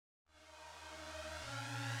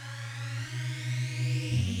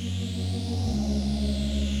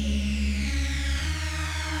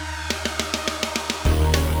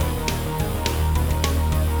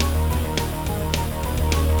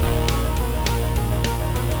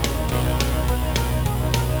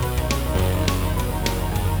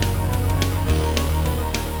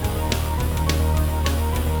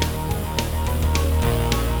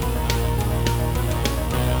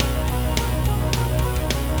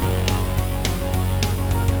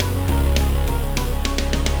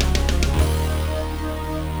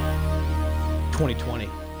2020.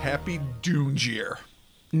 Happy Dune year.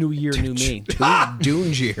 New year, new me.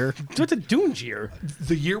 Dune year. What's a Dune year?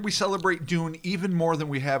 The year we celebrate Dune even more than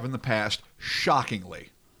we have in the past, shockingly.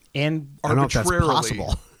 And I don't know if that's arbitrarily.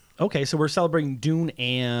 possible. okay, so we're celebrating Dune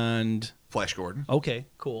and Flash Gordon. okay,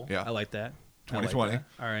 cool. Yeah. I like that. 2020.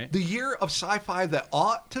 All right. The year of sci-fi that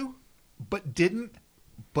ought to, but didn't,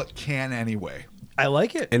 but can anyway. I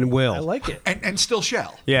like it. And will. I like it. And still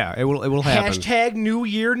shall. Yeah, it will happen. Hashtag New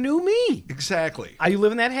Year, New Me. Exactly. Are you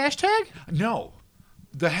living that hashtag? No.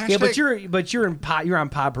 The hashtag. Yeah, but you're on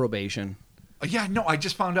pod probation. Yeah, no, I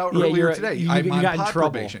just found out Yeah, earlier today. you I'm on got in pod trouble.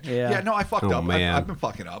 probation. Yeah. No, I fucked Oh, up. man. I've been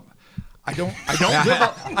fucking up. I don't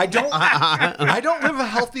live a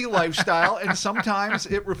healthy lifestyle, and sometimes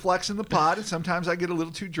it reflects in the pod, and sometimes I get a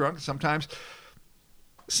little too drunk. Sometimes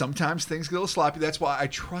things get a little sloppy. That's why I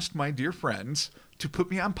trust my dear friends to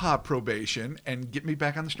put me on pod probation and get me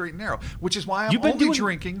back on the straight and narrow. Which is why I'm only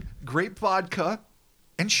drinking grape vodka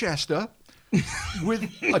and Shasta with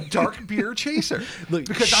a dark beer chaser. Look,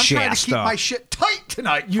 because I'm trying to keep Shasta. my shit tight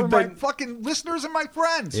tonight for my fucking listeners and my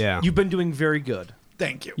friends. Yeah. You've been doing very good.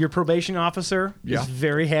 Thank you. Your probation officer Yeah. is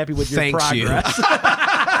very happy with your Thanks you. progress.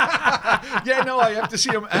 Yeah, no, I have to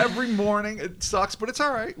see him every morning. It sucks, but it's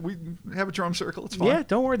all right. We have a drum circle. It's fun. Yeah,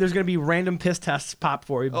 don't worry. There's going to be random piss tests pop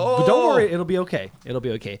for you. Oh. But don't worry. It'll be okay. It'll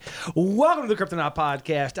be okay. Welcome to the Kryptonaut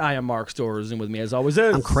Podcast. I am Mark Storrs, and with me, as always,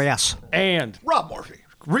 is... I'm crass. And Rob Morphy.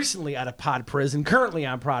 recently out of pod prison, currently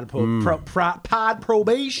on pod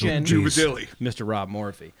probation, Jubadilly. Mr. Rob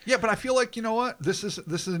Morphy. Yeah, but I feel like, you know what? This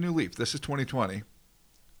is a new leaf. This is 2020.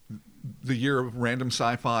 The year of random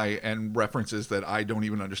sci-fi and references that I don't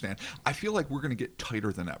even understand. I feel like we're going to get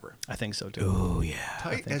tighter than ever. I think so, too. Oh, yeah.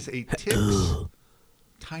 Tight as a tick's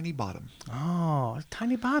tiny bottom. Oh,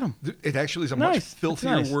 tiny bottom. It actually is a Nice. much That's filthier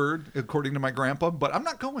nice. word, according to my grandpa, but I'm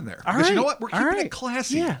not going there. All Because right. you know what? We're All keeping right. it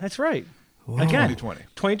classy. Yeah, that's right. Whoa. Again, 2020.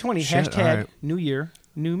 2020, Shit, hashtag all right. New Year,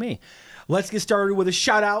 New Me. Let's get started with a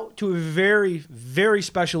shout out to a very, very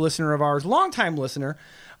special listener of ours, longtime listener.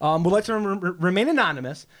 We'll let them remain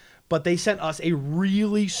anonymous, but they sent us a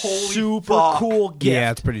really super fuck. cool gift.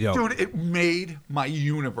 Yeah, it's pretty dope. Dude, it made my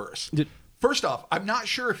universe. Dude. First off, I'm not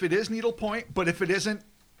sure if it is needlepoint, but if it isn't,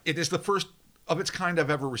 it is the first of its kind I've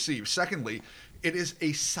ever received. Secondly, it is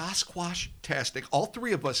a Sasquatch-tastic. All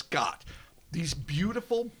three of us got these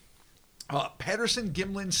beautiful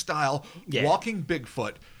Patterson-Gimlin style walking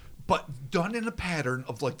Bigfoot, but done in a pattern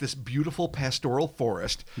of like this beautiful pastoral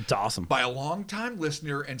forest. It's awesome. By a longtime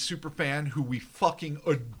listener and super fan who we fucking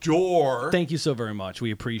adore. Thank you so very much.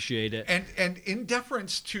 We appreciate it. And in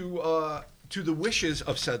deference to the wishes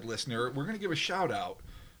of said listener, we're going to give a shout out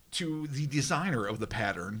to the designer of the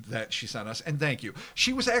pattern that she sent us, and thank you.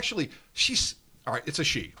 She's all right. It's a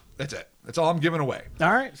she. That's it. That's all I'm giving away.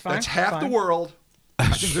 All right, it's fine. That's half fine. the world. I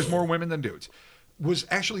think there's more women than dudes. Was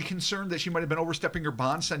actually concerned that she might have been overstepping her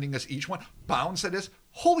bond, sending us each one. Bound said this.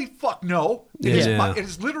 Holy fuck, no. It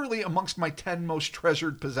is literally amongst my 10 most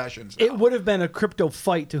treasured possessions now. It would have been a crypto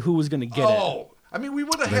fight to who was going to get it. Oh, I mean, we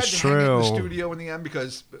would have had That's to hang it in the true. studio in the end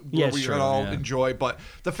because Yeah, we it's true, would all yeah. enjoy. But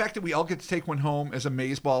the fact that we all get to take one home is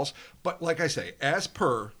amazeballs. But like I say, as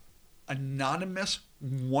per anonymous,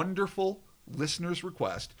 wonderful listener's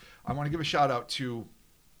request, I want to give a shout out to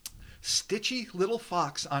Stitchy Little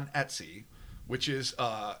Fox on Etsy, which is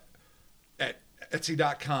at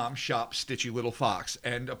Etsy.com, shop Stitchy Little Fox.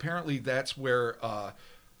 And apparently that's where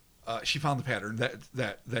she found the pattern.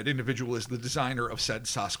 That individual is the designer of said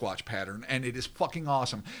Sasquatch pattern, and it is fucking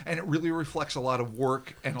awesome. And it really reflects a lot of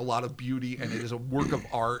work and a lot of beauty, and it is a work of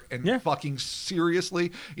art. And fucking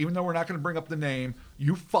seriously, even though we're not going to bring up the name,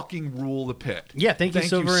 you fucking rule the pit. Yeah, thank you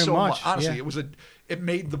so very much. Honestly, Yeah. it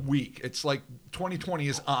made the week. It's like 2020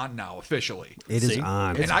 is on now officially. It is See?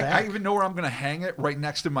 on. It's And I back. even know where I'm going to hang it, right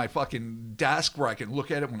next to my fucking desk where I can look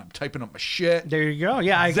at it when I'm typing up my shit. There you go.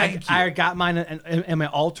 Yeah, Thank you. I got mine in my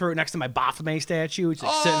altar next to my Baphomet statue. It's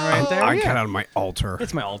like sitting right there. I yeah. got on my altar.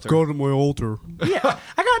 It's my altar. Go to my altar. Yeah,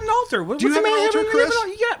 I got an altar. Do you have an altar, Chris?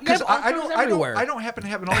 Yeah, Because I everywhere. don't happen to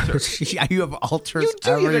have an altar. Yeah, you have altars You do.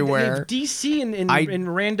 everywhere. You have DC I in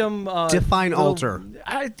random. define little- altar.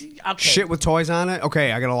 Okay. Shit with toys on it?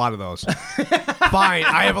 Okay, I got a lot of those. Fine,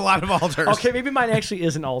 I have a lot of altars. Okay, maybe mine actually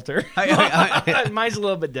is an altar. Mine's a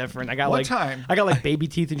little bit different. I got One like time- I got like baby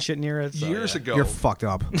teeth and shit near it. So, Years yeah. ago, You're fucked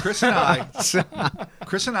up. Chris and I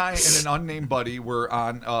and an unnamed buddy were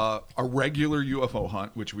on a regular UFO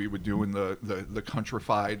hunt, which we would do in the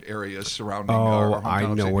countrified areas surrounding our Oh, hometown I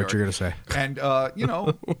of know St. what you're York. going to say.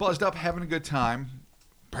 And, buzzed up, having a good time.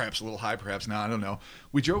 Perhaps a little high, perhaps not, I don't know.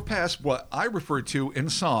 We drove past what I referred to in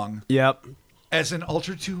song Yep. as an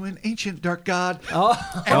altar to an ancient dark god. Oh,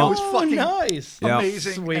 and it was fucking nice.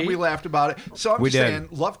 amazing, Sweet. and we laughed about it. So I'm We just did. saying,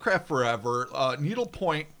 Lovecraft forever,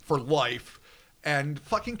 needlepoint for life, and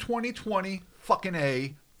fucking 2020, fucking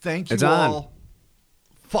A. Thank you It's on. all.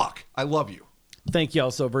 Fuck, I love you. Thank you all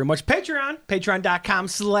so very much.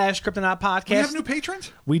 Patreon.com/Kryptonaut Podcast. We have new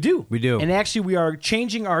patrons? We do. We do. And actually, we are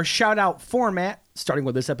changing our shout out format, starting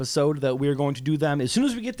with this episode, that we are going to do them as soon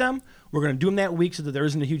as we get them. We're going to do them that week so that there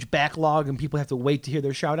isn't a huge backlog and people have to wait to hear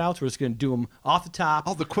their shout outs. We're just going to do them off the top.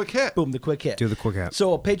 Oh, the quick hit. Boom, the quick hit. Do the quick hit.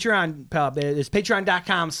 So Patreon is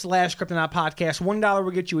patreon.com/Kryptonaut Podcast. $1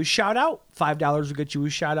 will get you a shout out. $5 will get you a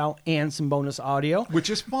shout out and some bonus audio. Which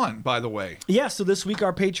is fun, by the way. Yeah, so this week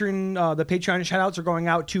our the Patreon shout outs are going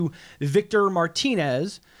out to Victor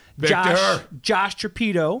Martinez, Victor. Josh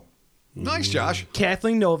Trapito, Nice, Josh.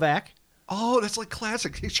 Kathleen Novak, Oh, that's like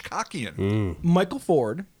classic Hitchcockian. Michael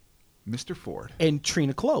Ford, Mr. Ford. and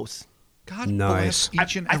Trina Close. God Nice. bless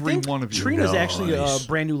each and I every think one of you. Trina's actually a Nice.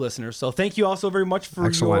 brand new listener, so thank you all so very much for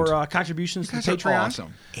Excellent. your contributions You to guys are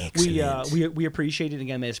Patreon. awesome. We appreciate it.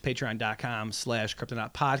 Again, that's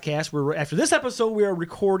patreon.com/Kryptonaut Podcast. After this episode, we are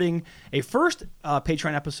recording a first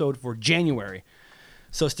Patreon episode for January.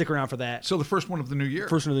 So stick around for that. So the first one of the new year.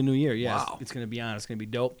 First one of the new year, yeah. Wow. It's going to be on. It's going to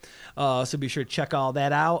be dope. So be sure to check all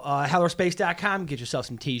that out. HellerSpace.com. Get yourself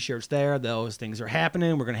some T-shirts there. Those things are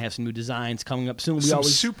happening. We're going to have some new designs coming up soon. Some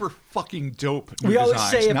super fucking dope new we always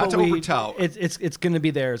designs. say it, Not but to we, overtout. it's going to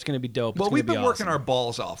be there. It's going to be dope. Well, It's we've gonna been be working awesome. our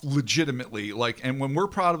balls off, legitimately. And when we're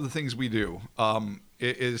proud of the things we do,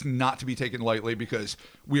 it is not to be taken lightly because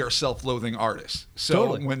we are self-loathing artists. So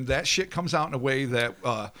Totally. when that shit comes out in a way that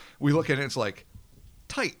we look at it, it's like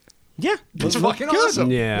tight. Yeah, It's look fucking good.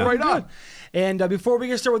 awesome. Yeah. Right Good. on. And before we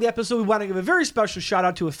get started with the episode, we want to give a very special shout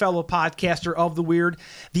out to a fellow podcaster of the weird,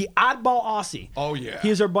 the Oddball Aussie. Oh, yeah. He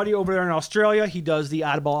is our buddy over there in Australia. He does the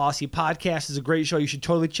Oddball Aussie podcast. It's a great show. You should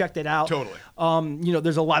totally check that out. Totally.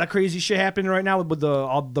 There's a lot of crazy shit happening right now with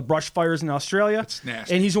all the brush fires in Australia. It's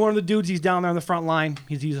nasty. And he's one of the dudes. He's down there on the front line.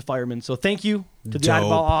 He's a fireman. So thank you to the Dope.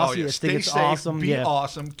 Oddball Aussie. Oh, yeah. I Stay think it's safe. awesome. Be Yeah.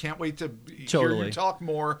 awesome. Can't wait to hear Totally. you talk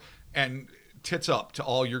more. And tits up to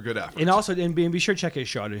all your good efforts. And also, be sure to check his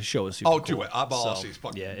show. His show is super Oh, cool. do it. Oddball So, Aussie is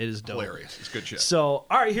fucking yeah, it is dope. hilarious. It's good shit. So,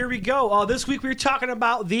 all right, here we go. This week we're talking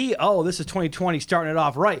about this is 2020, starting it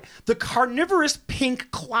off right. The Carnivorous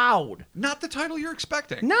Pink Cloud. Not the title you're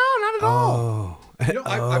expecting. No, not at all. You know,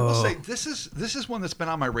 I will say this is one that's been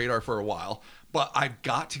on my radar for a while, but I've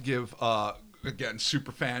got to give again,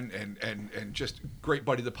 super fan and just great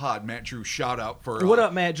buddy of the pod, Matt Drew, shout out for What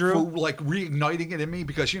up, Matt Drew? for like reigniting it in me,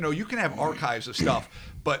 because you can have archives of stuff,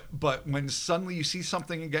 but when suddenly you see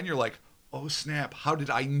something again, you're like, oh snap, how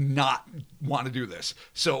did I not want to do this?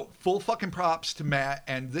 So full fucking props to Matt,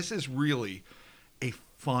 and this is really a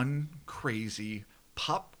fun, crazy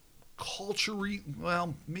pop culture-y,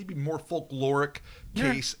 well, maybe more folkloric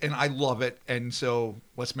case, and I love it, and so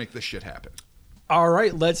let's make this shit happen. All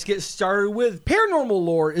right, let's get started with paranormal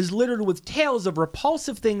lore is littered with tales of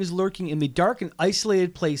repulsive things lurking in the dark and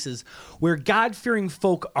isolated places where God-fearing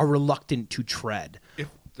folk are reluctant to tread. If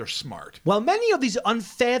they're smart. While many of these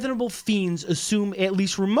unfathomable fiends assume at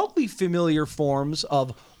least remotely familiar forms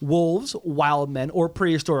of wolves, wild men, or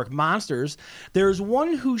prehistoric monsters, there is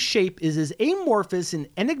one whose shape is as amorphous and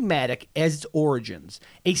enigmatic as its origins.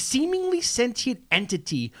 A seemingly sentient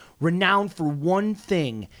entity renowned for one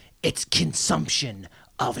thing: its consumption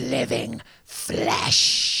of living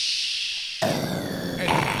flesh. And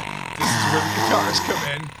this is where the guitars come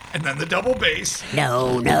in, and then the double bass.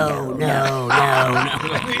 No. And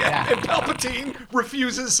Palpatine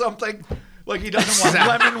refuses something, like he doesn't want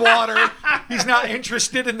lemon water. He's not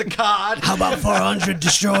interested in the cod. How about 400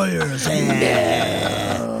 destroyers and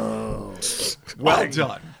Well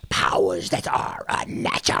done. powers that are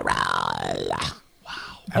unnatural?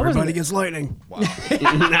 Everybody gets lightning. Wow.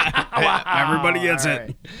 Everybody gets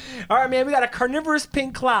it. All right, man, we got a carnivorous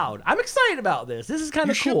pink cloud. I'm excited about this. This is kind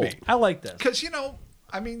You of should cool. be. I like this. Because, you don't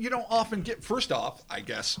often get, first off, I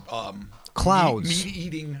guess, Clouds.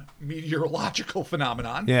 meat-eating meteorological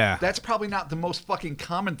phenomenon. Yeah. That's probably not the most fucking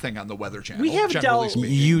common thing on the Weather Channel, We have generally dealt-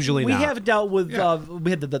 speaking. Usually We not. have dealt with Yeah. we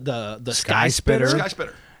had the Sky sky spitter. Spitter. Sky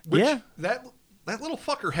Spitter. Which, Yeah. That little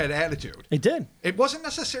fucker had attitude. It did. It wasn't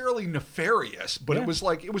necessarily nefarious, but Yeah. it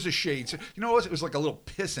was a shade. So, it was like a little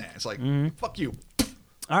pissant. It's like, fuck you.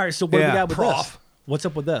 All right, so what do we Yeah. got with Prof. this? What's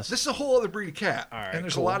up with this? This is a whole other breed of cat. All right, and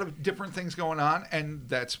there's cool. a lot of different things going on, and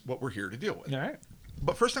that's what we're here to deal with. All right.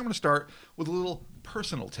 But first, I'm going to start with a little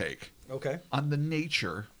personal take Okay. on the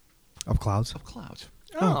nature Of clouds. of clouds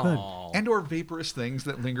Oh, good. and or vaporous things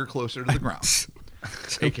that linger closer to the ground,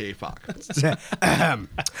 aka fog.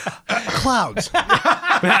 Clouds.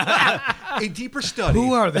 A deeper study.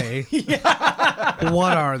 Who are they?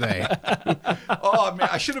 What are they? Oh, man,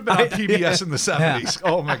 I should have been on PBS in the 70s.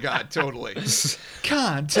 Oh, my God, totally.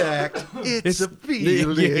 Contact. It's a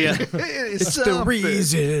feeling. Yeah. It's the something.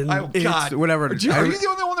 reason. Oh, It's God. whatever. Are you the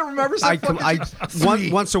only one that remembers that?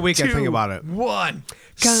 Once a week I think about it. 1.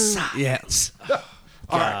 Yes.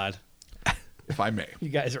 God. If I may. You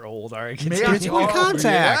guys are old. All right. May I It's with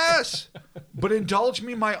contact. Yes. But indulge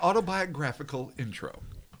me my autobiographical intro.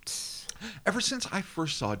 Ever since I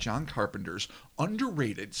first saw John Carpenter's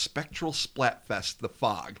underrated spectral splatfest, The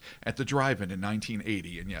Fog, at the drive-in in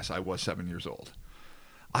 1980, and yes, I was 7 years old,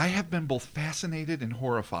 I have been both fascinated and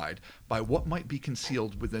horrified by what might be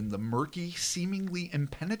concealed within the murky, seemingly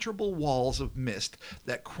impenetrable walls of mist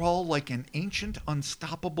that crawl like an ancient,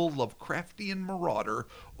 unstoppable Lovecraftian marauder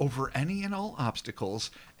over any and all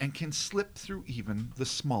obstacles and can slip through even the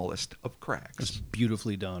smallest of cracks. It's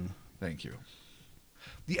beautifully done. Thank you.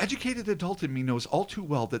 The educated adult in me knows all too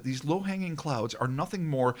well that these low-hanging clouds are nothing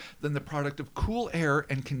more than the product of cool air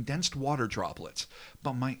and condensed water droplets,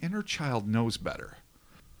 but my inner child knows better.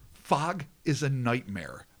 Fog is a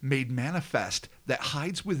nightmare made manifest that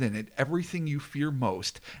hides within it everything you fear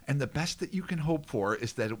most, and the best that you can hope for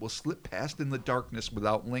is that it will slip past in the darkness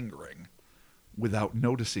without lingering, without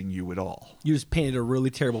noticing you at all. You just painted a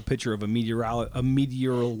really terrible picture of a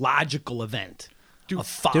meteorological event. Dude, A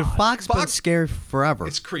fog. Dude, Fog's been Fog- scary forever.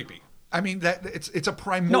 It's creepy. I mean, that it's a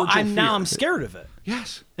primordial No, fear. now I'm scared of it.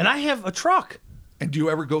 Yes. And I have a truck. And do you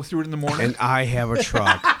ever go through it in the morning? And I have a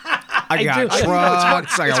truck. I got do.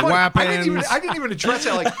 trucks. I It's got funny. weapons. I didn't even address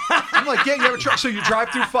that. Like, I'm like, yeah, you have a truck. So you drive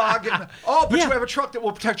through fog. And, but Yeah. you have a truck that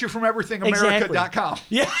will protect you from everything. Exactly. America.com.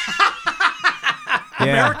 Yeah.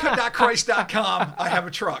 Yeah. America.Christ.com. I have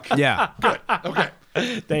a truck. Yeah. Good. Okay.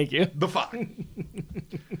 Thank you. The fog.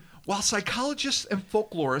 While psychologists and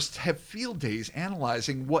folklorists have field days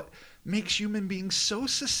analyzing what makes human beings so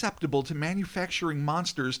susceptible to manufacturing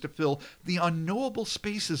monsters to fill the unknowable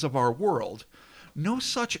spaces of our world, no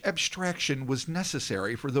such abstraction was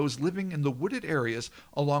necessary for those living in the wooded areas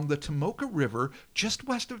along the Tomoka River just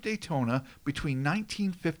west of Daytona between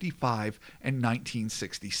 1955 and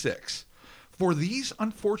 1966. For these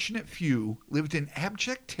unfortunate few lived in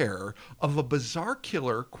abject terror of a bizarre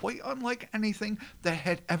killer quite unlike anything that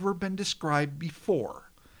had ever been described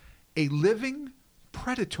before. A living,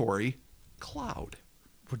 predatory cloud.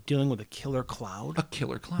 We're dealing with a killer cloud. A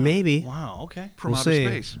killer cloud. Maybe. Wow. Okay. From We'll outer see.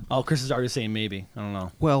 space. Oh, Chris is already saying maybe. I don't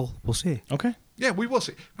know. Well, we'll see. Okay. Yeah, we will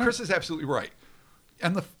see. Chris is absolutely right.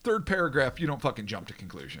 And the third paragraph, you don't fucking jump to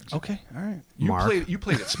conclusions. Okay. All right. Mark. You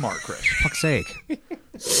played it smart, Chris. Fuck's sake.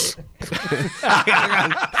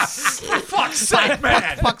 For fuck's sake,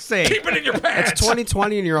 man! Fuck's sake. Keep it in your pants! It's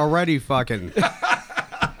 2020 and you're already fucking.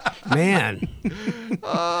 Man. Dude,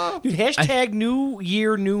 hashtag New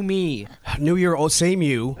Year, New Me. New Year, oh, same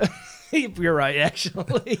you. You're right,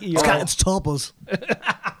 actually. You're God, right. it's Tulpas.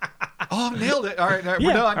 Oh, nailed it. All right, we're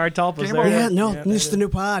Yeah. done. All right, Tulpas Game there. over. Yeah, no, Yeah, this is the new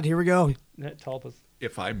pod. Here we go. Tulpas.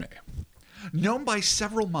 If I may. Known by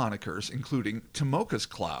several monikers, including Tomoka's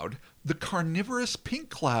Cloud, the Carnivorous Pink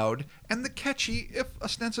Cloud, and the catchy, if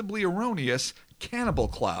ostensibly erroneous, Cannibal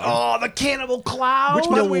Cloud. Oh, the Cannibal Cloud. Which,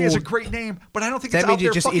 by the no. way, is a great name, but I don't think That it's means out it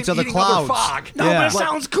there just fucking eats other eating clouds. other fog. No, Yeah. but it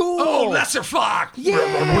sounds cool. Oh, lesser fog.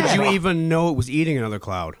 Yeah. Would you even know it was eating another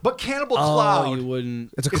cloud? But Cannibal Oh, Cloud you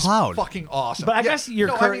wouldn't. It's a is cloud. fucking awesome. But I guess you're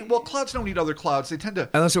no, correct. well, clouds don't eat other clouds. They tend to...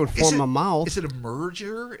 Unless it would Is form a mouth. Is it a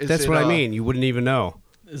merger? Is That's it what I a- mean. You wouldn't even know.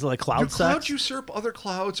 Is it like Do cloud clouds sex? usurp other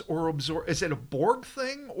clouds or absorb? Is it a Borg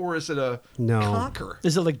thing or is it a No. conquer?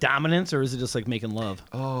 Is it like dominance or is it just like making love?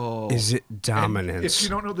 Oh, Is it And dominance? if you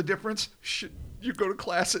don't know the difference, should you go to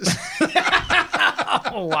classes?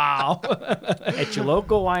 Oh, wow. At your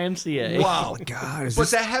local YMCA. Wow. God, is But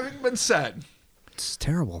this that having been said, it's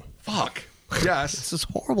terrible. fuck. Yes, This is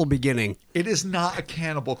horrible beginning. it is not a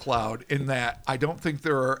cannibal cloud in that I don't think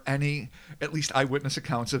there are any, at least eyewitness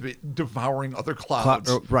accounts of it devouring other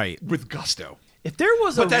clouds right. with gusto. If there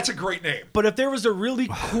was But that's a great name. But if there was a really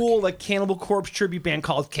cool like Cannibal Corpse tribute band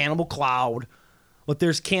called Cannibal Cloud, like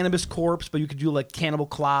there's Cannabis Corpse, but you could do like Cannibal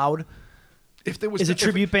Cloud. If there was Is it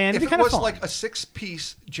tribute band? If It'd be it kinda was fun. like a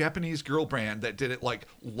 6-piece Japanese girl band that did it like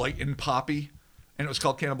light and poppy, and it was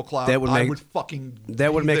called Cannibal Cloud, That would I make- would fucking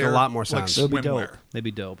that would be make a there lot more like sense. That'd be dope. swimwear. That'd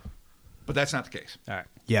be dope. But that's not the case. All right.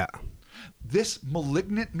 Yeah. This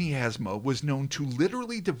malignant miasma was known to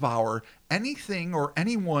literally devour anything or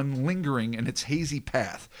anyone lingering in its hazy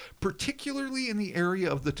path, particularly in the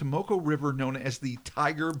area of the Tomoko River known as the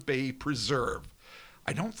Tiger Bay Preserve.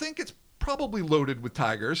 I don't think it's probably loaded with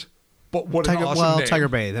tigers, but what an awesome name. Tiger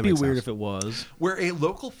Bay. That It'd be makes weird sense. if it was. Where a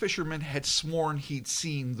local fisherman had sworn he'd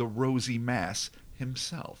seen the rosy mass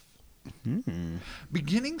himself.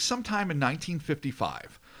 Beginning sometime in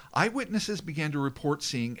 1955, eyewitnesses began to report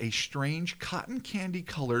seeing a strange cotton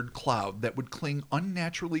candy-colored cloud that would cling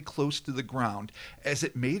unnaturally close to the ground as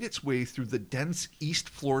it made its way through the dense East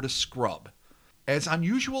Florida scrub. As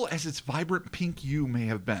unusual as its vibrant pink hue may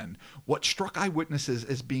have been, what struck eyewitnesses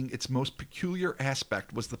as being its most peculiar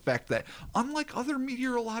aspect was the fact that, unlike other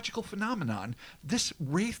meteorological phenomenon, this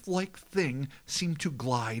wraith-like thing seemed to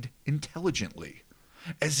glide intelligently,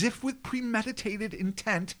 as if with premeditated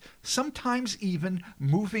intent, sometimes even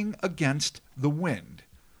moving against the wind.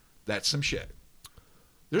 That's some shit.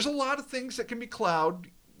 There's a lot of things that can be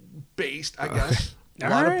cloud-based, I guess.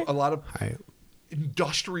 A lot of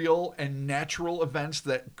industrial and natural events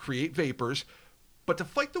that create vapors, but to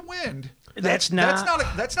fight the wind, that's not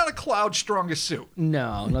a cloud's strongest suit.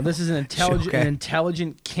 No, this is an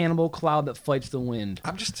intelligent cannibal cloud that fights the wind.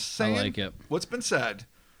 I'm just saying. I like it. What's been said?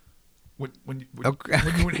 When you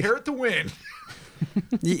inherit the wind,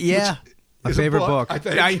 yeah, my favorite book. I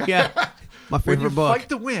think. My favorite when you book. fight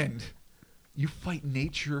the wind, you fight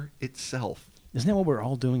nature itself. Isn't that what we're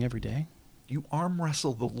all doing every day? You arm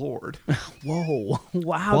wrestle the Lord. Whoa!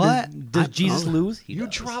 Wow! What? Does Jesus lose? You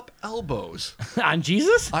drop elbows on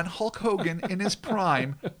Jesus? On Hulk Hogan in his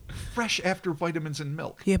prime, fresh after vitamins and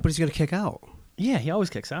milk. Yeah, but he's gonna kick out. Yeah, he always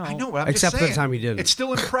kicks out. I know, but I'm Except just for saying, the time he didn't. It's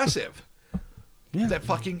still impressive. Yeah. That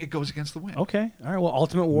fucking it goes against the wind. Okay. All right. Well,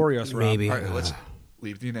 Ultimate Warriors, Rob. Maybe. All right, let's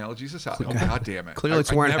leave the analogies aside. Oh, God damn it. Clearly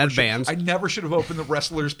it's wearing headbands. I never should have opened the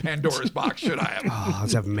wrestler's Pandora's box, should I have? Oh,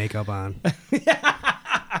 let's have makeup on.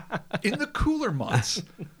 In the cooler months,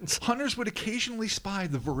 hunters would occasionally spy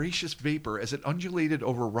the voracious vapor as it undulated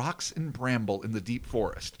over rocks and bramble in the deep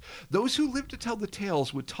forest. Those who lived to tell the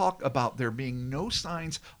tales would talk about there being no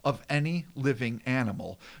signs of any living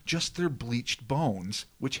animal, just their bleached bones,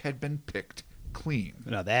 which had been picked clean.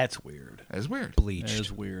 Now that's weird. That is weird. Bleached. That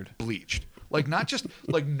is weird. Bleached. Like, not just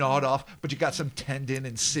like gnawed off, but you got some tendon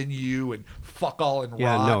and sinew and fuck all and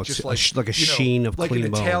Yeah, rock. no, just it's like a sheen of like clean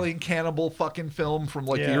an bone. Italian cannibal fucking film from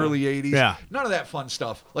like the Yeah. early 80s. Yeah. None of that fun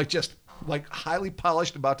stuff. Like, just like highly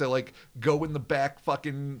polished, about to like go in the back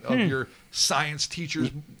fucking of your science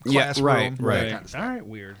teacher's classroom. right. that kind of stuff. All right.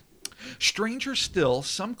 Weird. Stranger still,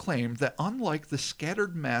 some claim that unlike the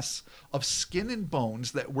scattered mess of skin and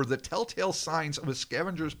bones that were the telltale signs of a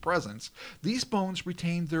scavenger's presence, these bones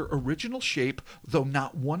retained their original shape, though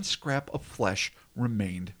not one scrap of flesh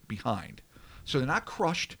remained behind. So they're not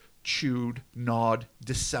crushed, chewed, gnawed,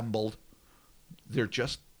 dissembled. They're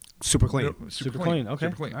just Super clean. Super clean. Okay.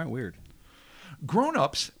 Super clean. All right. Weird.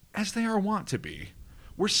 Grown-ups, as they are wont to be,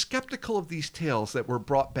 were skeptical of these tales that were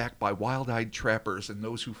brought back by wild-eyed trappers and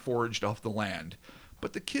those who foraged off the land.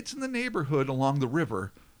 But the kids in the neighborhood along the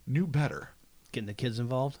river knew better. Getting the kids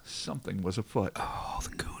involved. Something was afoot. Oh, the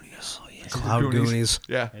Goonies. Oh yeah. Cloud Goonies.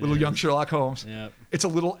 Yeah, little young Sherlock Holmes. Yep. It's a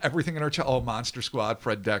little everything in our Monster Squad,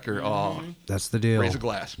 Fred Decker. Oh, That's the deal. raise a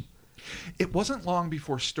glass. It wasn't long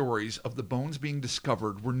before stories of the bones being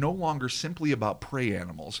discovered were no longer simply about prey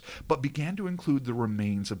animals, but began to include the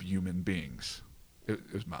remains of human beings. It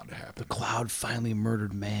was bound to happen. The cloud finally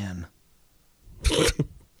murdered man.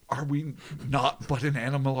 Are we not but an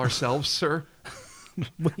animal ourselves, sir?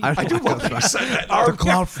 I do love that you said that. The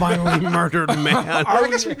cloud finally murdered man. I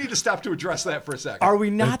guess we need to stop to address that for a second. Are we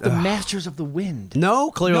not the masters of the wind? No,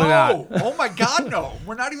 clearly No. not. Oh my God, no.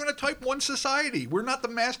 We're not even a type 1 society. We're not the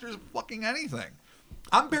masters of fucking anything.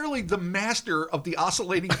 I'm barely the master of the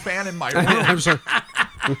oscillating fan in my room. I'm sorry.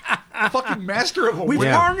 Fucking master of a We've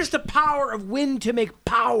wind. harnessed the power of wind to make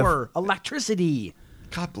power, electricity.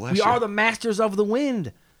 God bless We you. are the masters of the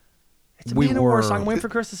wind. It's a We Manowar were. song. I'm waiting for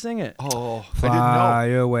Chris to sing it. Oh, Fly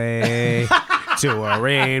away to a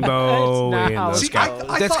rainbow That's not in how the it sky.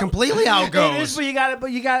 goes. That's completely how it It goes. is, but you got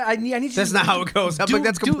it. I need you. That's to not how it goes. I'm like,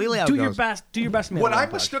 that's completely how it do your goes. best. Do your best, man. what I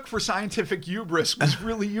mistook for scientific hubris was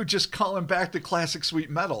really you just calling back to classic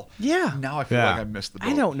sweet metal. Yeah. Now I feel Yeah. like I missed the boat.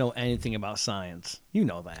 I don't know anything about science. You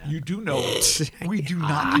know that. You do know we do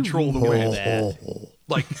not control the wind. that.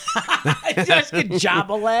 Like, I just get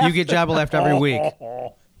Jabba laugh. You get Jabba left every week.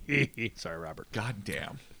 Sorry, Robert.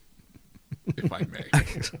 goddamn, if I may.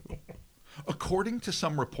 According to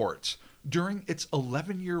some reports, during its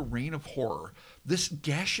 11-year reign of horror, this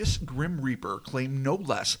gaseous Grim Reaper claimed no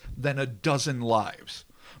less than a dozen lives,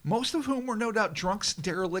 most of whom were no doubt drunks,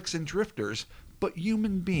 derelicts, and drifters, but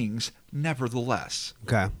human beings nevertheless.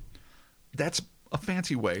 Okay. That's a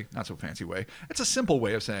fancy way, not so fancy way. It's a simple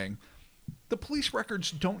way of saying the police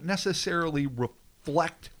records don't necessarily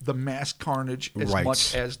reflect the mass carnage as Right.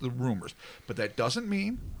 much as the rumors. But that doesn't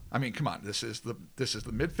mean, I mean, come on, this is the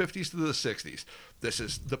mid 50s to the 60s. This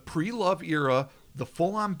is the pre-love era the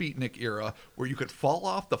full-on beatnik era where you could fall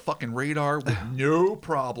off the fucking radar with no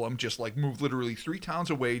problem, just like move literally 3 towns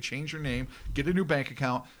away, change your name, get a new bank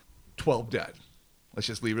account, 12 dead. Let's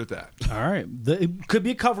just leave it at that. All right. It could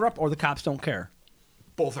be a cover-up, or the cops don't care.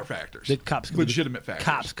 Both are factors. The cops could legitimate factors.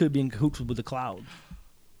 Cops could be in cahoots with the cloud.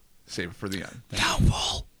 Save it for the end.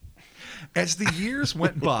 Downfall. As the years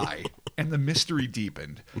went by and the mystery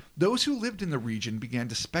deepened, those who lived in the region began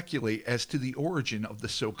to speculate as to the origin of the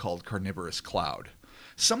so-called carnivorous cloud.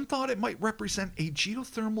 Some thought it might represent a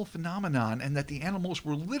geothermal phenomenon and that the animals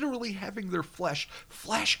were literally having their flesh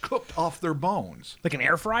cooked off their bones. Like an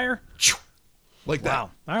air fryer? Like that.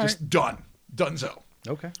 Wow. All right. Just done. Donezo.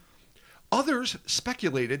 Okay. Others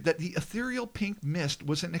speculated that the ethereal pink mist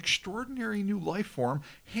was an extraordinary new life form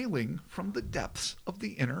hailing from the depths of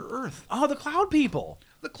the inner earth. Oh, the cloud people.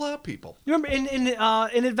 The cloud people. You remember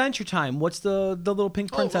in Adventure Time, what's the little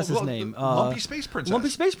pink princess's name? Lumpy Space Princess. Lumpy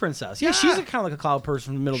Space Princess. Yeah, she's kind of like a cloud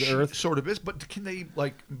person from the middle of the earth. Sort of is, but can they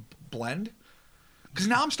like blend? Because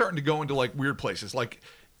now I'm starting to go into like weird places. Like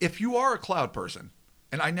if you are a cloud person,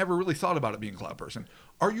 and I never really thought about it being a cloud person,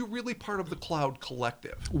 are you really part of the cloud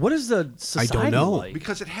collective? What is the society know. like?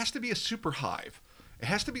 Because it has to be a super hive. It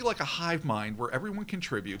has to be like a hive mind where everyone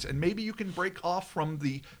contributes, and maybe you can break off from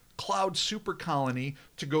the cloud super colony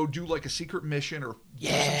to go do like a secret mission or do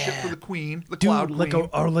some shit for the queen, the cloud queen.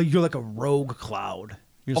 You're like a rogue cloud.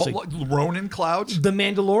 You're just like Ronin clouds? the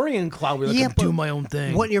Mandalorian cloud. Where I can do my own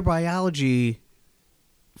thing. What in your biology,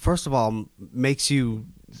 first of all, makes you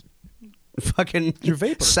fucking You're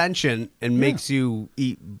vapor. sentient and makes you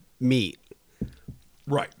eat meat?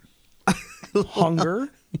 Right. Hunger.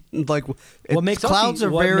 Like What makes us clouds eat- are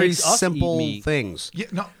what very makes us eat simple meat? things. Yeah,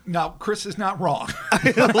 no, now Chris is not wrong.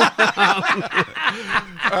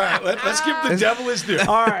 All right, let's give the devil his due.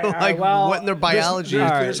 All right. Like well, what in their biology? All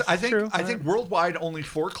right, There's, I think true. I think worldwide only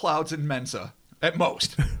 4 clouds in Mensa at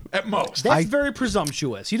most. At most. That's very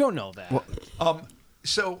presumptuous. You don't know that.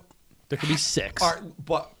 So, There could be 6. all right,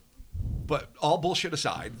 but all bullshit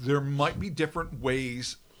aside, there might be different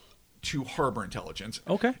ways to harbor intelligence.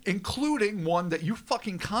 Okay. Including one that you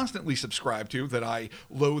fucking constantly subscribe to that I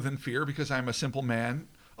loathe and fear because I'm a simple man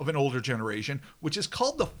of an older generation, which is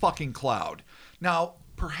called the fucking cloud. Now,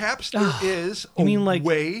 perhaps there is a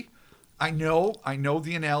way. I know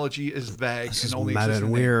the analogy is vague and only meta exists and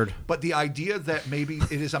in weird. name, but the idea that maybe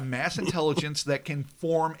it is a mass intelligence that can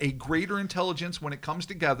form a greater intelligence when it comes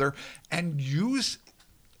together and use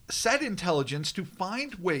said intelligence to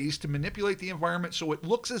find ways to manipulate the environment so it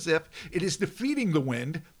looks as if it is defeating the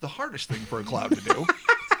wind, the hardest thing for a cloud to do.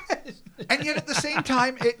 And yet at the same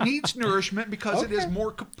time, it needs nourishment because it is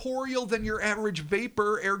more corporeal than your average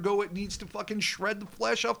vapor. Ergo, it needs to fucking shred the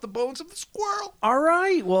flesh off the bones of the squirrel. All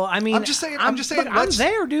right. Well, I mean, I'm just saying. look, I'm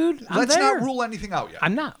there, dude. Let's not rule anything out yet.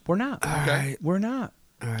 I'm not. We're not. Okay. We're not.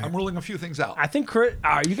 I'm ruling a few things out. I think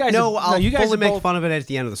you guys. No, I'll you guys fully are make both, fun of it at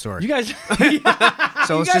the end of the story. You guys.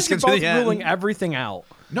 So you let's guys just are get to both the end. ruling everything out.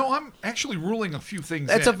 No, I'm actually ruling a few things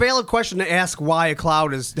It's in. a valid question to ask why a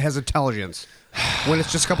cloud has intelligence when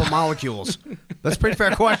it's just a couple molecules. That's a pretty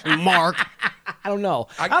fair question, Mark. I don't know.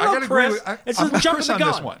 I don't know, gotta agree Chris. with- I- It's I'm just with jumping Chris the on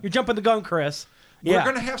gun. this one. You're jumping the gun, Chris. We're Yeah.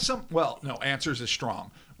 going to have some. Well, no, answers is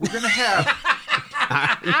strong. We're going to have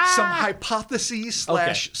some hypotheses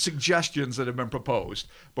 / suggestions that have been proposed,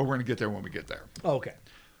 but we're going to get there when we get there. Okay.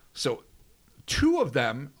 So, 2 of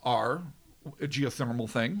them are a geothermal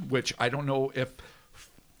thing, which I don't know if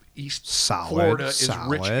East Solid, Florida is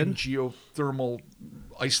rich solid. in geothermal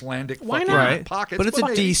Icelandic Why fucking not? Right. pockets. But it's a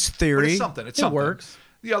maybe. decent But theory. it's something. It's It something. works.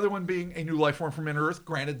 The other one being a new life form from inner Earth.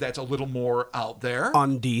 Granted, that's a little more out there.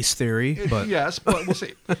 Undece theory, but Yes, but we'll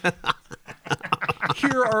see.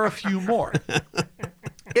 Here are a few more.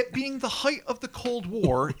 It being the height of the Cold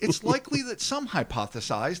War, it's likely that some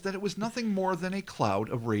hypothesized that it was nothing more than a cloud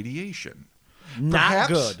of radiation. Not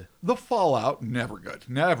Perhaps good. The fallout, never good.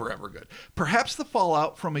 Never, ever good. Perhaps the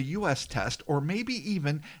fallout from a U.S. test, or maybe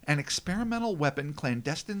even an experimental weapon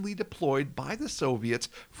clandestinely deployed by the Soviets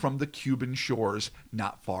from the Cuban shores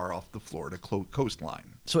not far off the Florida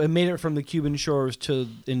coastline. So it made it from the Cuban shores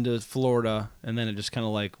into Florida, and then it just kind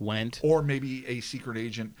of like went. Or maybe a secret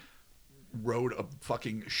agent rode a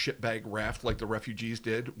fucking shitbag raft like the refugees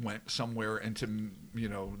did, went somewhere into,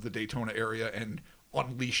 the Daytona area and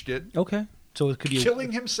unleashed it. Okay. So it could be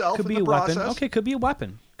Killing himself Could in be the a weapon. process. Okay, could be a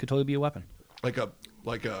weapon. Could totally be a weapon. Like a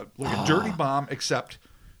dirty bomb, except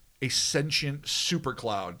a sentient super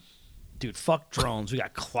cloud. Dude, fuck drones. We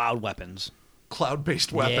got cloud weapons.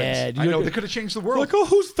 Cloud-based weapons. Yeah, dude, I know, look they at- could have changed the world. Like, oh,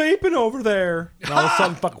 who's vaping over there? And all of a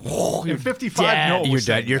sudden, fuck. In 55, dead. no. you're was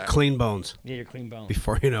saying dead. You're that. clean bones Yeah, you're clean bones.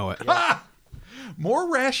 before you know it.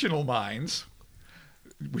 More rational minds,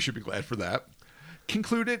 we should be glad for that,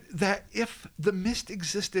 concluded that if the mist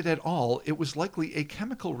existed at all, it was likely a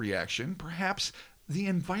chemical reaction, perhaps the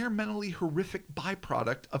environmentally horrific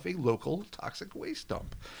byproduct of a local toxic waste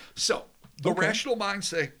dump. So the rational minds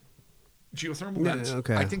say geothermal vents.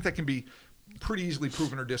 Okay. I think that can be pretty easily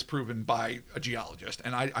proven or disproven by a geologist,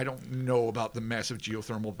 and I don't know about the massive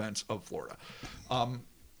geothermal vents of Florida.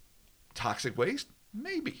 Toxic waste?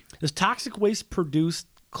 Maybe. Does toxic waste produce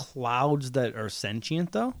clouds that are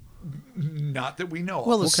sentient, though? Not that we know of.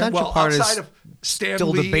 Well, the essential part outside is of Stan still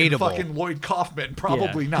Lee debatable. and fucking Lloyd Kaufman,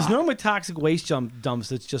 probably not. Because normally toxic waste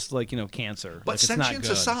dumps, it's just like, cancer. But like, it's not sentience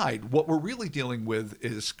good. aside, what we're really dealing with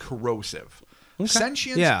is corrosive. Okay.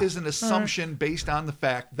 Sentience Yeah. is an assumption based on the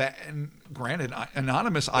fact that, and granted,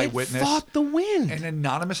 anonymous eyewitness. It fought the wind. An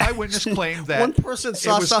anonymous eyewitness claimed that one person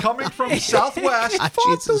saw it was some- coming from southwest, Ah,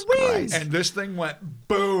 fought Jesus the wind. Christ. and this thing went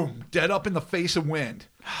boom, dead up in the face of wind.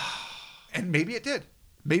 And maybe it did.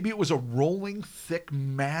 Maybe it was a rolling, thick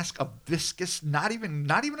mask of viscous, not even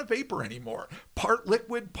a vapor anymore. Part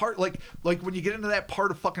liquid, part like when you get into that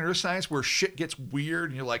part of fucking earth science where shit gets weird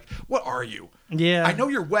and you're like, what are you? Yeah. I know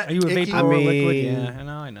you're wet. Are you a icky. vapor or I liquid? mean-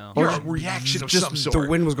 Yeah, I know. You're a reaction of just some sort. the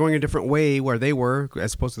wind was going a different way where they were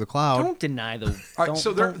as opposed to the cloud. Don't deny the. All right, don't-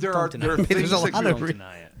 so there don't are deny there are it. things There's a that lot you of Don't don't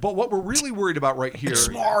deny it. But what we're really worried about right here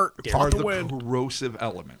smart. are Fought the the wind. corrosive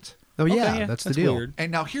element. Oh yeah, Okay, yeah, that's the that's deal. weird.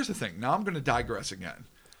 And now here's the thing. Now I'm going to digress again.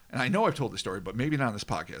 And I know I've told this story, but maybe not on this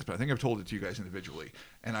podcast, but I think I've told it to you guys individually.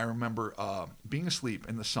 And I remember being asleep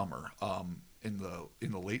in the summer in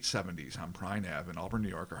the late 70s on Pine Ave in Auburn, New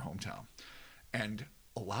York, our hometown. And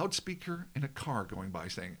a loudspeaker in a car going by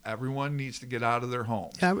saying, everyone needs to get out of their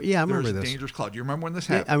homes. Yeah, I remember There's this. a dangerous cloud. Do you remember when this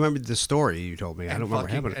Yeah, happened? I remember the story you told me. I And don't remember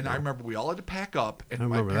fucking- having it. And I remember we all had to pack up, and I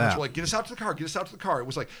my remember parents that. were like, "Get us out to the car, get us out to the car." It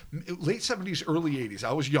was like late 70s, early 80s.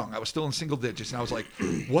 I was young. I was still in single digits, and I was like,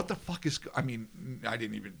 "What the fuck is?" I mean, I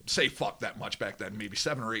didn't even say "fuck" that much back then. Maybe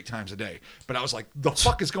 7 or 8 times a day. But I was like, "The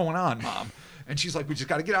fuck is going on, Mom?" And she's like, "We just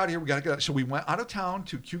got to get out of here. We got to get out." So we went out of town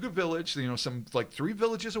to Cuga Village, some like 3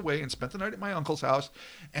 villages away, and spent the night at my uncle's house.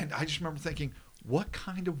 And I just remember thinking, what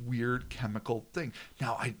kind of weird chemical thing?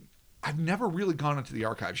 Now, I've never really gone into the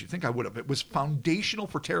archives. You'd think I would have. It was foundational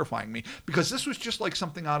for terrifying me because this was just like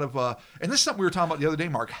something out of, and this is something we were talking about the other day,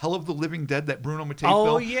 Mark, Hell of the Living Dead, that Bruno Mattei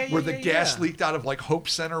film, where the gas leaked out of like Hope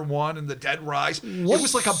Center 1 and the dead rise. It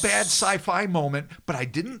was like a bad sci-fi moment, but I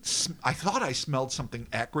thought I smelled something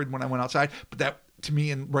acrid when I went outside, but that to me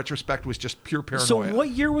in retrospect was just pure paranoia. So what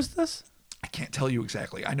year was this? I can't tell you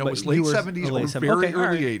exactly. I know But it was late you were- 70s late or 70s. very Okay, all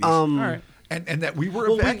early right. 80s. All right. And that we were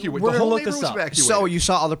Well, evacuated. we're The gonna whole look neighborhood this was up. evacuated. So you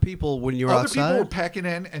saw other people when you were Other outside? people were packing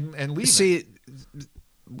in and leaving. See,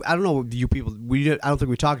 I don't know you people. I don't think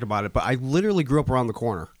we talked about it, but I literally grew up around the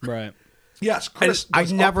corner. Right. yes, And Chris. I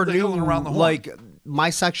was up never the knew hill and around the horn. like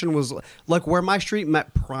my section was like where my street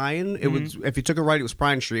met Prine. It was if you took a right, it was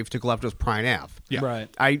Prine Street. If you took a left, it was Prine Ave. Yeah. Right.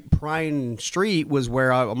 Prine Street was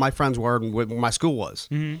where my friends were and where my school was,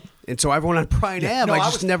 and so everyone on Prine Ave. No, I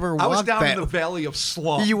just never walked I was down that. in the valley of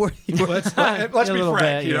slum. You were. Let's Yeah, be a little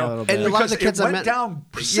frank, bit, you yeah, a know, little bit. And a lot of because the kids it I went met- down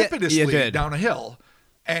precipitously Yeah, it did. down a hill,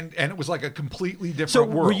 and it was like a completely different So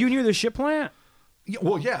world. were you near the ship plant? Yeah,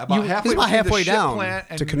 well, yeah, about halfway, He's about between the halfway ship down plant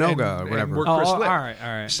to Canoga or whatever. where Oh, Chris all lived. right, all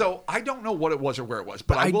right. So I don't know what it was or where it was,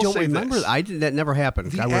 but I I will don't say remember. this. That never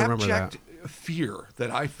happened. The I would remember that. abject fear that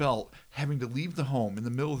I felt having to leave the home in the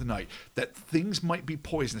middle of the night, that things might be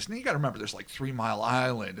poisonous. Now you got to remember, there's like 3 Mile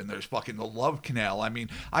Island and there's fucking the Love Canal. I mean,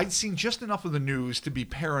 I'd seen just enough of the news to be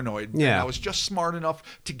paranoid. Yeah. And I was just smart enough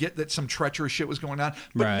to get that some treacherous shit was going on,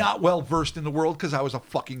 but Right. not well versed in the world because I was a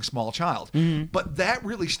fucking small child. But that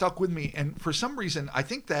really stuck with me. And for some reason, I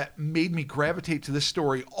think that made me gravitate to this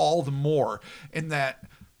story all the more, in that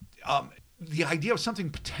the idea of something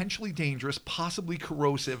potentially dangerous, possibly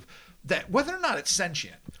corrosive, that whether or not it's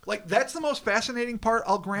sentient, like that's the most fascinating part,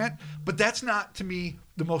 I'll grant, but that's not to me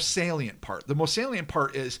the most salient part. The most salient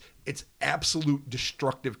part is its absolute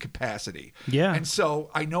destructive capacity. Yeah. And so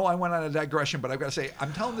I know I went on a digression, but I've got to say,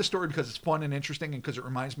 I'm telling this story because it's fun and interesting and because it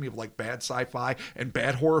reminds me of like bad sci-fi and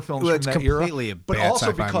bad horror films Well, from it's that era. completely a But bad also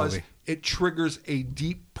sci-fi because movie. it triggers a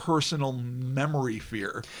deep personal memory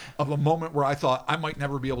fear of a moment where I thought I might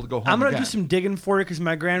never be able to go home I'm going to again. do some digging for you because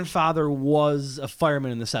my grandfather was a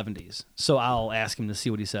fireman in the 70s. So I'll ask him to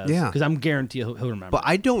see what he says. Yeah. Because I'm guaranteed he'll remember. But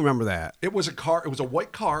I don't remember that. It was a car. It was a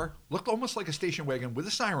white car, looked almost like a station wagon with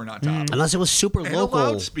a siren on top, Unless it was super and local.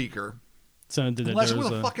 a loudspeaker. so Unless it was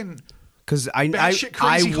a fucking. Because I batshit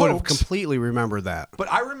crazy would have hoax. completely remembered that.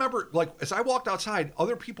 But I remember, like, as I walked outside,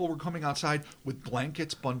 other people were coming outside with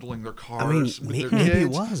blankets, bundling their cars. I mean, with maybe their it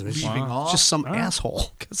kids, was. It was leaving off. just some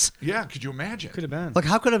asshole. 'Cause, Yeah, could you imagine? Could have been. like,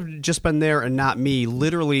 how could I have just been there and not me?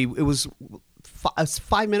 Literally, it was a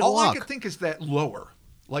 5-minute All walk. I could think is that lower,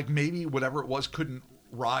 like maybe whatever it was couldn't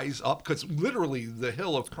rise up, because literally the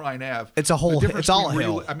hill of Crine Ave. It's a whole- the difference it's all between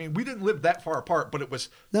a hill. I mean, we didn't live that far apart, but it was.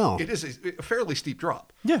 No. It is a fairly steep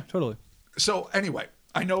drop. Yeah, totally. So anyway,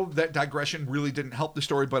 I know that digression really didn't help the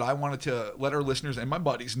story, but I wanted to let our listeners and my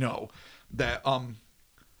buddies know that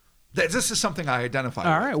that this is something I identify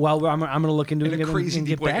All with. right. Well, I'm going to look into it In and a get, crazy and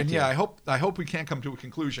deep get way, back and to yeah, you. I hope we can come to a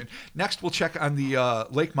conclusion. Next, we'll check on the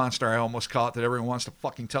lake monster. I almost caught that everyone wants to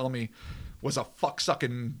fucking tell me was a fuck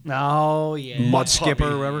sucking. Oh, yeah. Mud skipper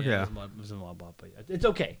or whatever. It Yeah. was a mud puppy. It's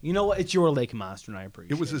okay. You know what? It's your lake monster, and I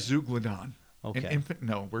appreciate it. It was a Zeuglodon. Okay. An infant.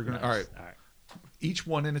 No, we're gonna. Nice. All right. All right. Each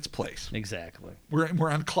one in its place. Exactly. We're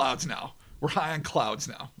on clouds now. We're high on clouds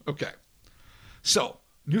now. Okay. So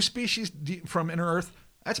new species from Inner Earth.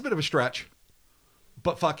 That's a bit of a stretch.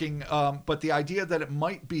 But fucking. But the idea that it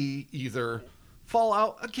might be either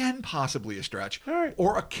fallout, again, possibly a stretch, All right.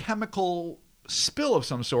 or a chemical spill of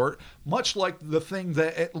some sort, much like the thing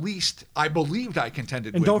that at least I believed I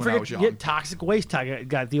contended And with don't when I forget was to young. get toxic waste.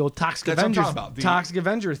 Got the old toxic That's what I'm Avengers. talking about. Toxic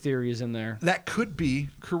Avenger theory is in there. That could be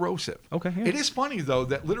corrosive. Okay, yeah. It is funny though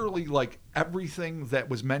that literally like everything that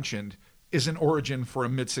was mentioned is an origin for a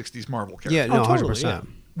mid-60s Marvel character. Yeah, no, totally, 100%. yeah.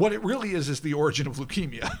 What it really is the origin of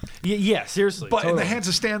leukemia. Yeah, seriously. But in the totally. hands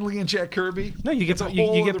of Stan Lee and Jack Kirby, No, you get it's a you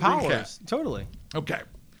whole get other powers. recap. Totally. Okay.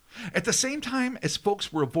 At the same time as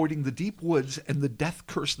folks were avoiding the deep woods and the death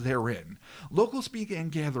curse therein, locals began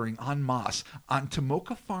gathering en masse on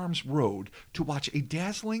Tomoka Farms Road to watch a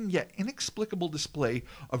dazzling yet inexplicable display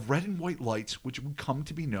of red and white lights, which would come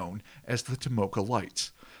to be known as the Tomoka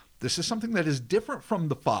Lights. This is something that is different from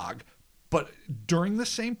the fog, but during the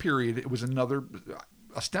same period, it was another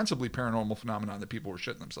ostensibly paranormal phenomenon that people were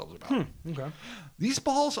shitting themselves about. Okay. These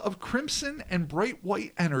balls of crimson and bright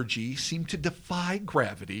white energy seemed to defy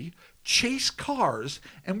gravity, chase cars,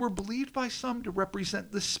 and were believed by some to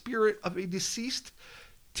represent the spirit of a deceased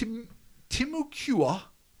Timucua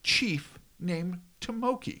chief named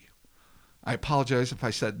Tomoki. I apologize if I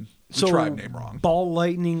said the tribe name wrong. Ball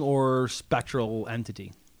lightning or spectral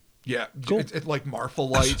entity. Yeah, Cool. it's like Marfa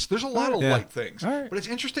lights. There's a lot of Yeah. light things. All right. But it's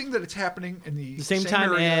interesting that it's happening in the The same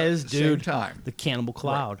time area, as, dude, same time. the cannibal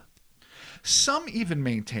cloud. Some even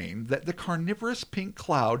maintain that the carnivorous pink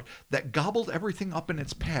cloud that gobbled everything up in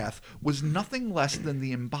its path was nothing less than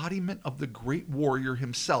the embodiment of the great warrior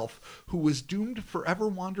himself, who was doomed to forever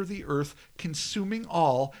wander the earth, consuming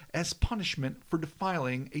all as punishment for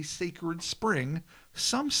defiling a sacred spring,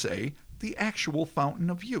 some say the actual fountain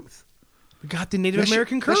of youth. We got the Native That shit-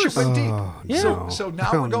 American that shit curse. went deep. Yeah. So now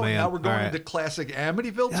Oh, we're going. man. Now we're going All right. into classic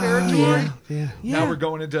Amityville territory. Yeah. Now Yeah. we're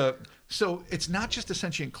going into. So it's not just a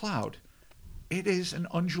sentient cloud; it is an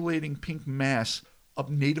undulating pink mass of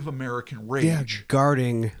Native American Yeah, rage.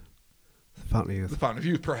 guarding the Fountain of The Youth. fountain of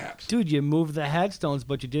youth, perhaps. Dude, you moved the headstones,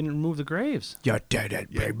 but you didn't remove the graves. You're dead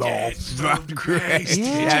at Yeah, people. dead, moved graves.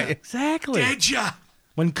 Yeah, exactly. Did ya?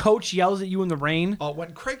 When Coach yells at you in the rain,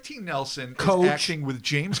 When Craig T. Nelson Coach. is acting with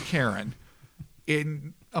James Caron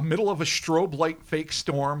in the middle of a strobe light fake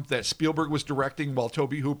storm that Spielberg was directing while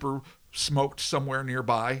Toby Hooper smoked somewhere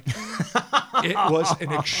nearby, it was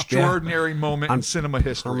an extraordinary moment in cinema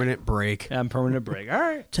history. Permanent break. and permanent break. All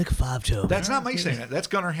right. Take a 5-2. That's not me saying it. That's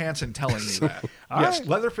Gunnar Hansen telling me that. All Yes, right.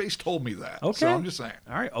 Leatherface told me that. Okay. So I'm just saying.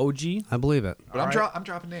 All right, OG. I believe it. But I'm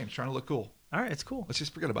dropping names, trying to look cool. All right, it's cool. Let's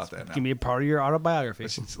just forget about that now. Give me a part of your autobiography.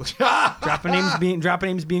 Let's- dropping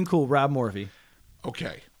names being cool. Rob Morphy.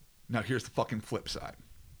 Okay, now here's the fucking flip side.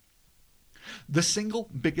 The single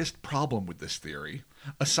biggest problem with this theory,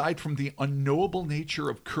 aside from the unknowable nature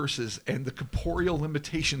of curses and the corporeal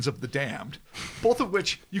limitations of the damned, both of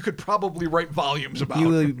which you could probably write volumes about,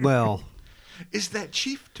 Well, is that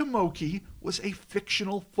Chief Tomoki was a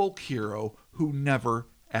fictional folk hero who never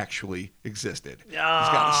actually existed. He's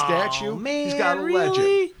got a statue. Man, he's got a really?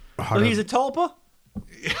 legend. So he's a tulpa?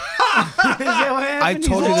 Is that what I happened?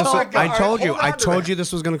 told you He's this. a- Oh my God. I told All you. right, I hold on to told that. you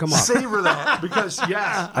this was going to come up. Savor that, because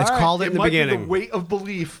yes, I called it in the might be beginning. the weight of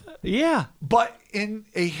belief, Yeah. but in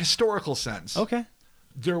a historical sense. Okay.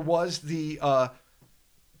 There was the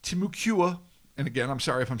Timucua, and again, I'm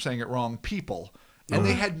sorry if I'm saying it wrong, people, and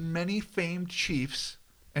they had many famed chiefs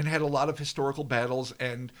and had a lot of historical battles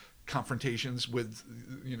and confrontations with,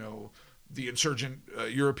 the insurgent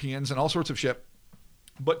Europeans and all sorts of shit.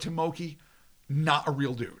 But Tomoki, not a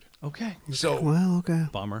real dude. Okay. So, Well, okay.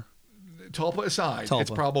 Bummer. Tulpa aside, it's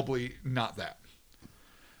Tulpa. probably not that.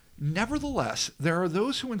 Nevertheless, there are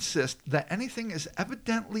those who insist that anything as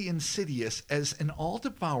evidently insidious as an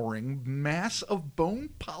all-devouring mass of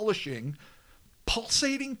bone-polishing,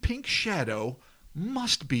 pulsating pink shadow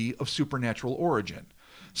must be of supernatural origin.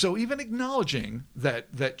 So even acknowledging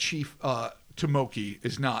that Chief Tomoki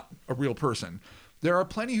is not a real person. There are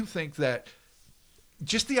plenty who think that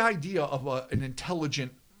just the idea of an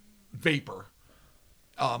intelligent vapor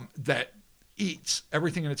that eats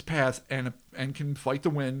everything in its path and can fight the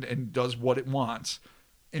wind and does what it wants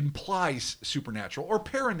implies supernatural or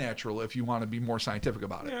paranatural if you want to be more scientific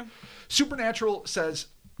about it. Yeah. Supernatural says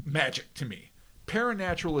magic to me.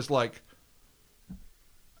 Paranatural is like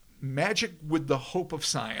magic with the hope of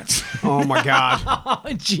science. Oh my God.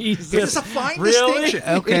 Oh, Jesus. It is a fine Really?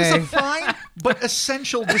 distinction. Okay. It is a fine but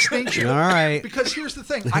essential distinction. All right. Because here's the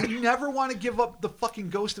thing. I never want to give up the fucking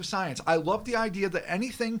ghost of science. I love the idea that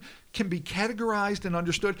anything can be categorized and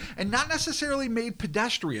understood and not necessarily made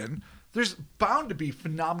pedestrian. There's bound to be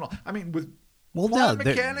phenomenal. I mean, with quantum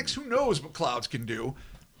mechanics, who knows what clouds can do?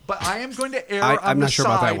 But I am going to err on the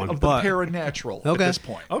side of the paranatural at this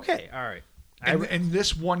point. Okay, all right. In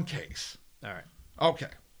this one case. All right. Okay.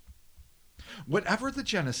 Whatever the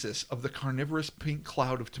genesis of the carnivorous pink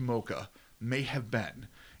cloud of Tomoka may have been,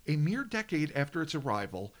 a mere decade after its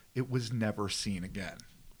arrival, it was never seen again.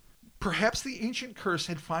 Perhaps the ancient curse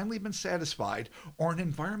had finally been satisfied, or an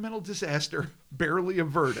environmental disaster barely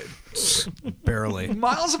averted. Barely.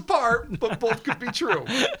 Miles apart, but both could be true.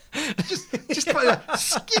 Just by the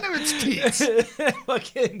skin of its teeth.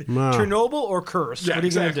 Fucking Chernobyl or curse? Yeah, what are you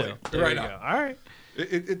exactly. going to do? Right you on. go. All right.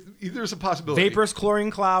 There's a possibility. Vaporous chlorine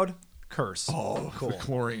cloud, curse. Oh, cool. The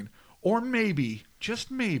chlorine. Or maybe, just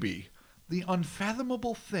maybe, the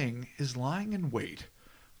unfathomable thing is lying in wait,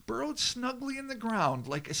 burrowed snugly in the ground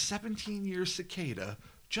like a 17-year cicada,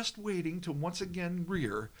 just waiting to once again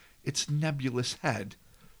rear its nebulous head,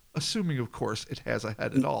 assuming, of course, it has a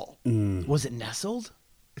head at all. Was it nestled?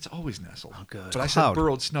 It's always nestled. Oh, good. But I said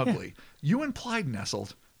burrowed snugly. You implied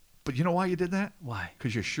nestled. But you know why you did that? Why?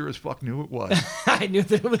 Because you sure as fuck knew it was. I knew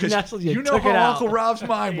that it was nestled. You know how Uncle Rob's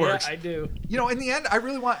mind works. Yeah, I do. You know, in the end, I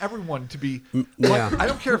really want everyone to be. Like, I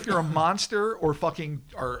don't care if you're a monster or fucking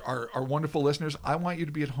our wonderful listeners. I want you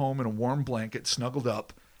to be at home in a warm blanket, snuggled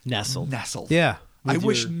up, nestled. Yeah. I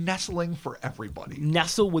wish nestling for everybody.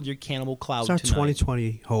 Nestle with your cannibal cloud. It's our tonight.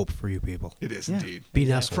 2020 hope for you people. It is indeed. Be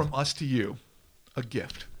nestled. From us to you, a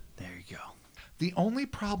gift. There you go. The only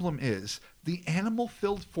problem is the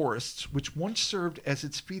animal-filled forests, which once served as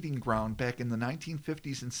its feeding ground back in the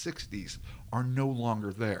 1950s and 60s, are no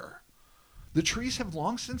longer there. The trees have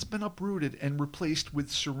long since been uprooted and replaced with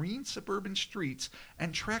serene suburban streets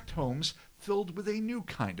and tract homes filled with a new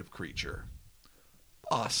kind of creature.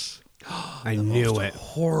 Us. I knew it.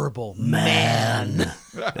 Horrible man.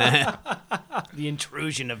 The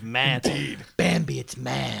intrusion of man. Indeed. Bambi, it's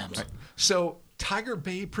man. Right. So, Tiger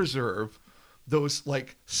Bay Preserve, those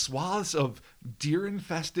like swaths of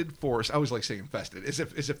deer-infested forest. I always like saying infested, as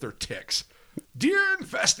if they're ticks.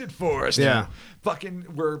 Deer-infested forest. Yeah. Fucking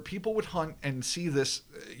where people would hunt and see this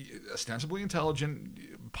ostensibly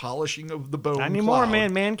intelligent polishing of the bone. Not anymore, cloud.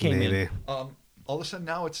 man. Man came Maybe. in. All of a sudden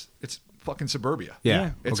now it's fucking suburbia.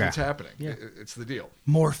 Yeah. It's Okay. what's happening. Yeah. It's the deal.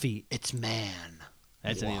 Morphe, it's man.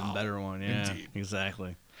 That's an Wow. even better one. Yeah, Indeed.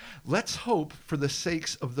 exactly. Let's hope, for the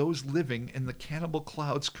sakes of those living in the cannibal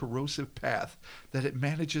cloud's corrosive path, that it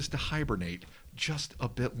manages to hibernate just a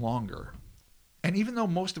bit longer. And even though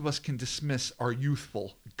most of us can dismiss our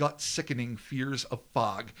youthful, gut-sickening fears of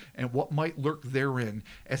fog and what might lurk therein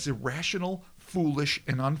as irrational, foolish,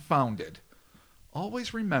 and unfounded,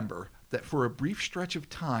 always remember that for a brief stretch of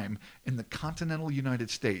time in the continental United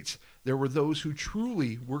States, there were those who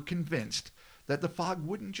truly were convinced that the fog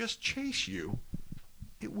wouldn't just chase you,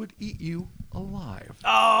 it would eat you alive.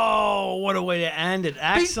 Oh, what a way to end it.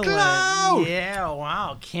 Excellent. cloud! Yeah,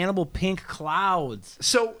 wow. Cannibal pink clouds.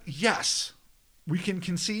 So, yes, we can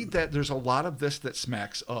concede that there's a lot of this that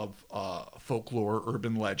smacks of folklore,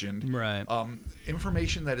 urban legend. Right.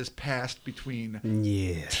 Information that is passed between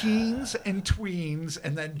Yeah. teens and tweens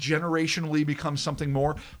and then generationally becomes something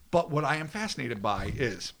more. But what I am fascinated by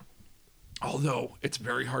is, although it's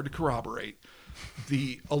very hard to corroborate,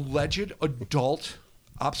 the alleged adult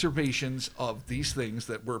observations of these things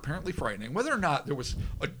that were apparently frightening, whether or not there was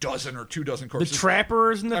a dozen or 24 The corpses.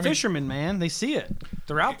 trappers and the fishermen, man. They see it.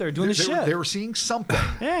 They're out there doing the shit. They were seeing something.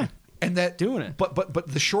 Yeah. And that Doing it. But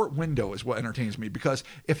the short window is what entertains me, because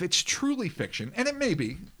if it's truly fiction, and it may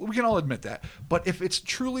be, we can all admit that, but if it's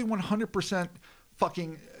truly 100%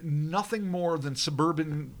 fucking nothing more than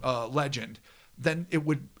suburban legend, then it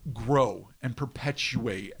would grow and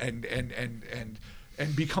perpetuate and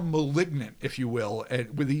become malignant, if you will,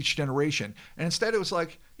 with each generation. And instead it was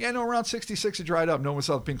like, yeah, no, around 66 it dried up. No one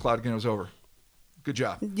saw the pink cloud again. It was over. Good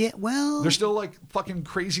job. Yeah, well. There's still like fucking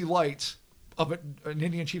crazy lights of an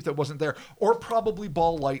Indian chief that wasn't there, or probably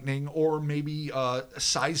ball lightning, or maybe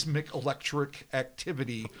seismic electric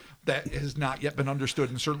activity that has not yet been understood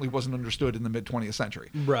and certainly wasn't understood in the mid 20th century.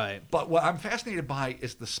 Right. But what I'm fascinated by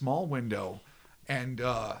is the small window and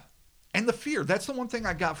the fear. That's the one thing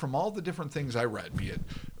I got from all the different things I read, be it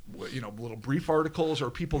little brief articles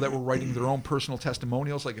or people that were writing their own personal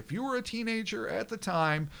testimonials. Like if you were a teenager at the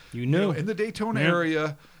time, you knew in the Daytona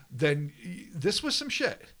area, then this was some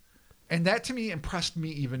shit. And that to me impressed me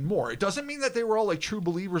even more. It doesn't mean that they were all like true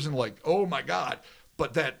believers and like, oh my God,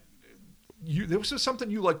 but that this was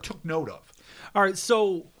something you like took note of. All right,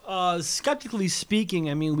 so skeptically speaking,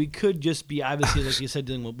 I mean, we could just be obviously, like you said,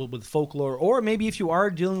 dealing with folklore, or maybe if you are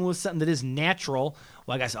dealing with something that is natural,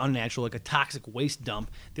 well, I guess unnatural, like a toxic waste dump.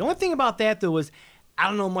 The only thing about that, though, is I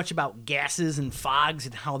don't know much about gases and fogs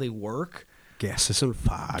and how they work. Gases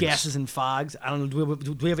and fogs. I don't know.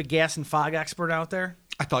 Do we have a gas and fog expert out there?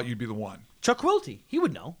 I thought you'd be the one. Chuck Quilty. He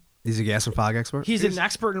would know. He's a gas and fog expert? He's an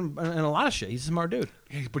expert in a lot of shit. He's a smart dude.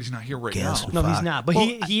 Yeah, but he's not here right Gas now. and No, fog. he's not. But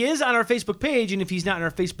he is on our Facebook page, and if he's not in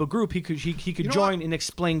our Facebook group, he could join what? and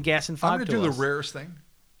explain gas and fog I'm going to to do us. the rarest thing.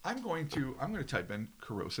 I'm going to type in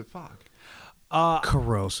corrosive fog.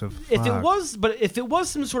 Corrosive fog. If it was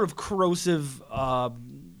some sort of corrosive, fog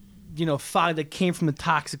that came from the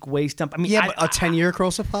toxic waste dump. I mean, Yeah, but a 10-year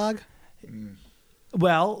corrosive fog?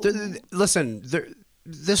 Well, Listen,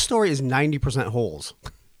 this story is 90% holes.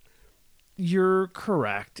 you're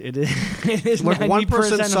correct. It is. It is Like one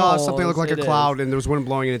person 90% saw holes. something look like a It cloud, is. and there was wind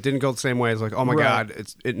blowing, and it didn't go the same way. It's like, oh my Right. God,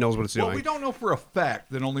 it knows what it's doing. Well, we don't know for a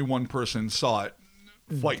fact that only one person saw it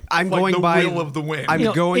fight. I'm fight going the by will of the wind.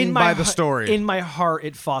 I'm going in by my the heart- story. In my heart,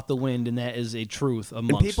 it fought the wind, and that is a truth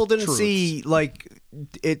amongst And people didn't truths. see like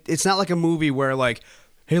it's not like a movie where like,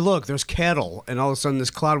 hey, look, there's cattle, and all of a sudden this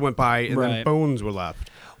cloud went by, and then Right. bones were left.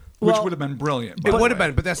 which well, would have been brilliant. It by the would have way.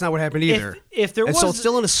 been, but that's not what happened either. If there and so was- it's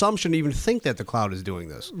still an assumption to even think that the cloud is doing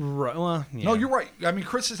this. Right, well, yeah. No, you're right. I mean,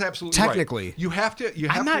 Chris is absolutely Technically. right. You have to.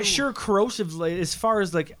 I'm not sure corrosive, like, as far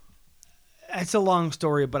as like, it's a long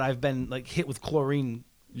story, but I've been like hit with chlorine,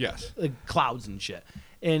 Yes. like clouds and shit,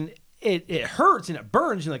 and it hurts and it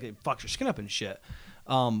burns and like it fucks your skin up and shit.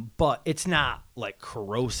 But it's not like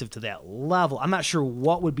corrosive to that level. I'm not sure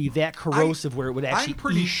what would be that corrosive where it would actually. I'm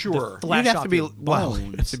pretty eat sure. the flesh You'd have off to be your well, bones.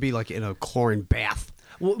 you'd have to be like in a chlorine bath.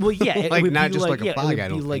 Well, yeah, it Like, would not be just like a yeah, fog, it would I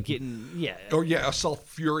be don't like think. getting yeah. Oh yeah, a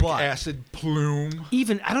sulfuric But- acid plume.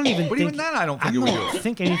 Even I don't even. But think, even then, I don't think it would do it.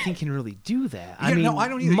 think anything can really do that. I Yeah, mean, no, I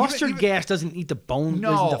don't either. Mustard Even- gas doesn't eat the bone,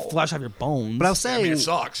 No. doesn't eat the flesh off your bones. But I was I saying mean, it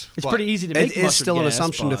sucks. it's but pretty easy to make. it is mustard still an gas,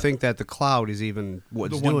 assumption to but- think that the cloud is even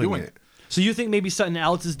what's The one doing it. it. So you think maybe something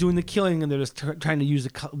else is doing the killing, and they're just trying to use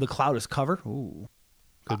the cloud as cover? Ooh.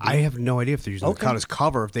 I have no idea if they're using the Okay. cloud as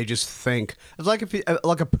cover. If they just think it's like if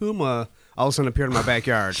like a puma all of a sudden appeared in my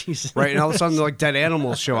backyard, Jesus. right? And all of a sudden like dead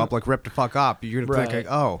animals show up, like ripped the fuck up. You're gonna think Right.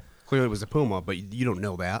 like, oh, clearly it was a puma, but you don't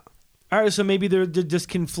know that. All right, so maybe they're just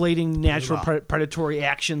conflating natural Wow. predatory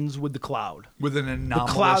actions with the cloud. with an The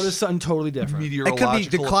anomalous cloud is something totally different. It meteorological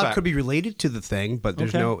could be the cloud effect. could be related to the thing, but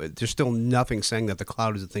there's Okay. there's still nothing saying that the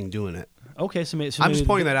cloud is the thing doing it. Okay, so maybe, I'm just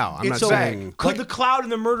pointing that out. I'm not It's saying Could the cloud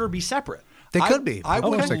and the murder be separate? they could be. I Of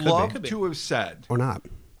would course they could love be. to have said, Or not.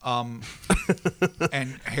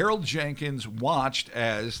 and Harold Jenkins watched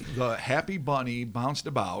as the happy bunny bounced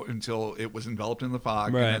about until it was enveloped in the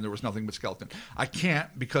fog, Right. and then there was nothing but skeleton. I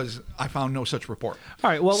can't because I found no such report. All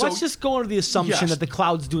right, well, So, let's just go under the assumption yes. that the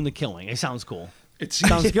cloud's doing the killing. It sounds cool. It seems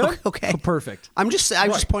Sounds good? Okay. Oh, perfect. I'm just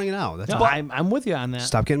pointing it out. That's No, all. I'm with you on that.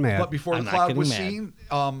 Stop getting mad. But before I'm the not cloud getting was mad.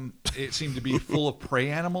 seen, it seemed to be full of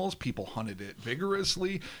prey animals. People hunted it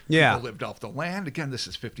vigorously. Yeah. People lived off the land. Again, this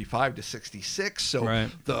is 55 to 66. So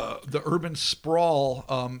Right. the urban sprawl,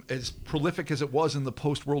 as prolific as it was in the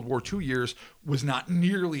post-World War II years, was not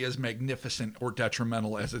nearly as magnificent or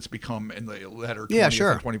detrimental as it's become in the latter 20th Yeah,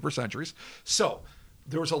 sure. and 21st centuries. So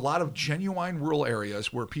there was a lot of genuine rural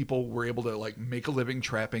areas where people were able to like make a living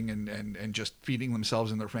trapping and just feeding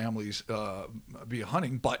themselves and their families via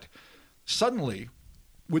hunting. But suddenly,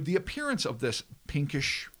 with the appearance of this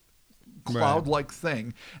pinkish cloud-like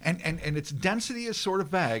thing, and its density is sort of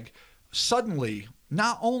vague, suddenly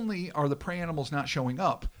not only are the prey animals not showing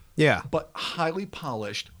up, Yeah. but highly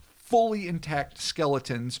polished, fully intact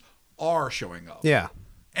skeletons are showing up. Yeah.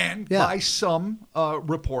 And Yeah. by some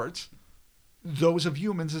reports, those of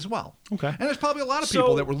humans as well. Okay. And there's probably a lot of So-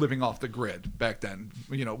 people that were living off the grid back then.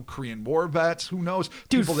 You know, Korean War vets, who knows?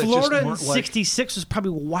 Dude, People that Florida in weren't like- 66 was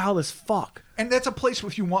probably wild as fuck. and that's a place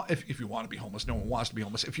if you want to be homeless, no one wants to be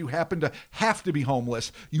homeless. If you happen to have to be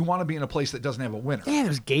homeless, you want to be in a place that doesn't have a winter. Yeah,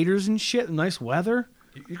 there's gators and shit, nice weather.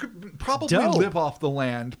 You could probably Dope. live off the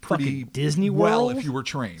land pretty Fucking Disney well World? if you were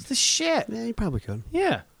trained. It's the shit. Yeah, you probably could.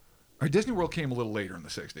 Yeah. Our Disney World came a little later in the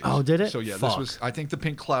 60s. Oh, did it? So yeah, Fuck. this was. I think the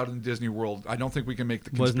pink cloud in Disney World. I don't think we can make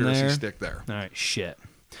the Wasn't conspiracy there? stick there. All right, shit.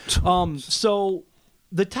 So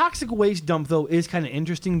the toxic waste dump though is kind of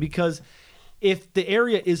interesting because if the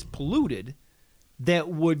area is polluted, that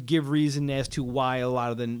would give reason as to why a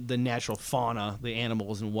lot of the natural fauna, the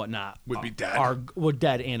animals and whatnot, Would be dead. were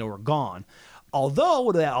dead and or gone. Although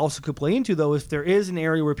what that also could play into though, if there is an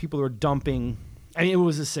area where people are dumping, I mean, it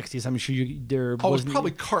was the '60s. I'm sure there. Oh, it was wasn't-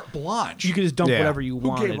 probably carte blanche. you could just dump Yeah. whatever you Who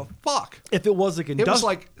wanted. gave a fuck? If it was like It was industrial,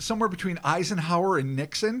 like somewhere between Eisenhower and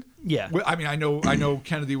Nixon. Yeah. Well, I mean, I know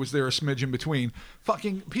Kennedy was there a smidge in between.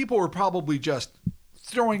 Fucking people were probably just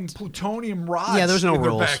throwing plutonium rods Yeah, there's no in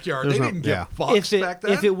rules. their backyard. There's they no- didn't yeah. give fucks back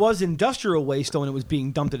then. if it was industrial waste though and it was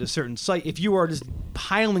being dumped at a certain site, if you are just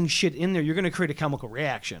piling shit in there, you're going to create a chemical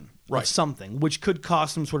reaction Right. of something, which could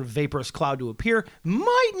cause some sort of vaporous cloud to appear.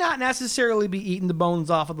 Might not necessarily be eating the bones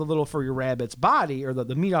off of the little furry rabbit's body or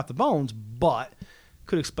the meat off the bones, but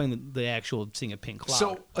could explain the actual seeing a pink cloud.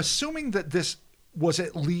 So, assuming that this was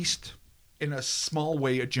at least in a small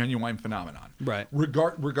way a genuine phenomenon, Right.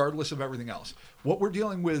 Regardless of everything else, what we're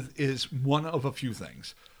dealing with is one of a few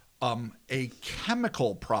things: a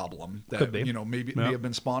chemical problem that Could be. maybe Yeah. may have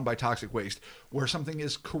been spawned by toxic waste, where something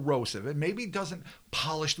is corrosive and maybe doesn't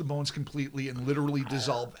polish the bones completely and literally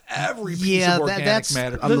dissolve every piece Yeah, of that- organic that's-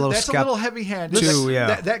 matter. I'm a little That's a little heavy-handed. Too,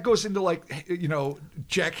 yeah. That goes into like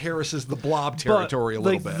Jack Harris's The Blob But, territory a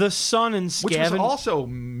little like, bit. the sun and Which was scavengers, also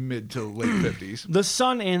mid to late 50s. the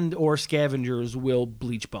sun and or scavengers will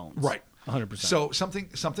bleach bones. Right. 100%. So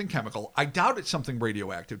something chemical. I doubt it's something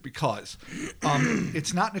radioactive because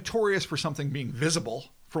it's not notorious for something being visible,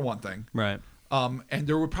 for one thing. right. And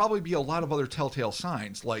there would probably be a lot of other telltale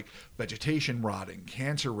signs like vegetation rotting,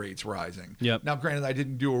 cancer rates rising. Yep. Now, granted, I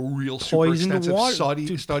didn't do a real super Poisoned extensive water. study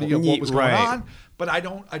Dude, of what was going right. on, but I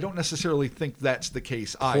don't necessarily think that's the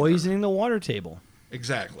case either. Poisoning the water table.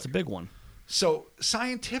 Exactly. It's a big one. So,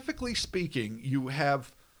 scientifically speaking, you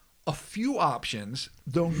have a few options,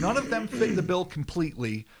 though none of them fit the bill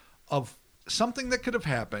completely, of something that could have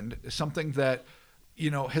happened, something that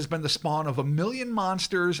has been the spawn of a million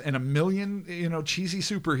monsters and a million cheesy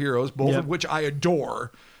superheroes, both Yep. of which I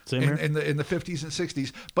adore Same here. in the 50s and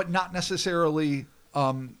 60s, but not necessarily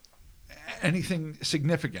anything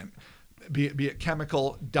significant, be it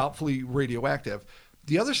chemical, doubtfully radioactive.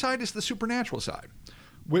 The other side is the supernatural side,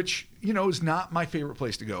 which is not my favorite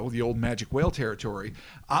place to go, the old magic whale territory.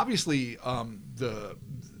 Obviously,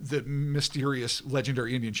 the mysterious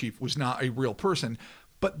legendary Indian chief was not a real person,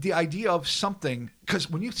 but the idea of something, because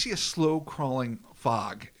when you see a slow crawling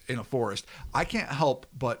fog in a forest, I can't help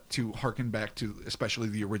but to hearken back to especially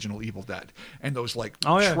the original Evil Dead and those like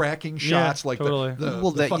Oh, yeah. tracking Yeah, shots, like totally. the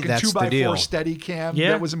fucking that's the 2x4 deal. steady cam Yeah.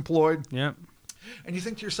 that was employed. Yeah. And you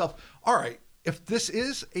think to yourself, all right, if this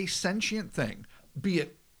is a sentient thing, be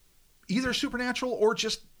it either supernatural or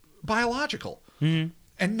just biological, and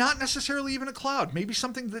not necessarily even a cloud, maybe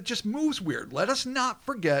something that just moves weird. Let us not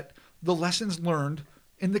forget the lessons learned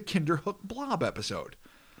in the Kinderhook Blob episode.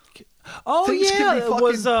 Oh Things can yeah, be it fucking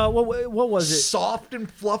was what was it? Soft and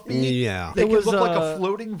fluffy. Yeah. They It can was, look like a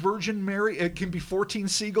floating Virgin Mary. It can be 14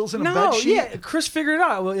 seagulls in a No, bed sheet. yeah, Chris figured it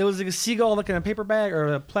out. It was like a seagull like in a paper bag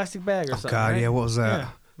or a plastic bag or Oh, something. God, right? yeah, what was that? Yeah,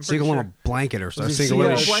 I'm pretty Seagull in sure. a blanket or something. Was it Seagull in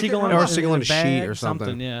a blanket? seagull or a seagull in a bag, sheet or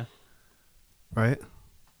something. Yeah. Right?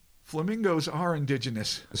 Flamingos are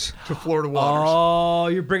indigenous to Florida waters. Oh,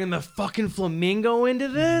 you're bringing the fucking flamingo into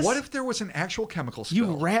this? What if there was an actual chemical spill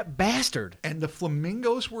you rat bastard? and the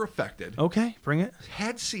flamingos were affected, Okay, bring it.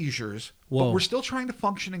 had seizures, Whoa. but were still trying to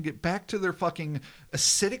function and get back to their fucking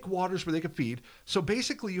acidic waters where they could feed? So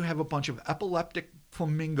basically, you have a bunch of epileptic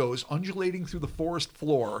flamingos undulating through the forest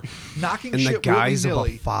floor, knocking In the shit guise of a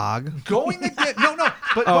willy-nilly. fog. Going to get no,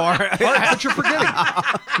 but all right. but you're forgetting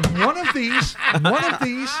one of these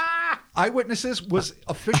eyewitnesses was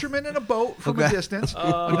a fisherman in a boat from a Okay. distance.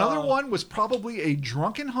 Another one was probably a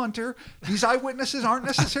drunken hunter. These eyewitnesses aren't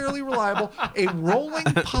necessarily reliable. A rolling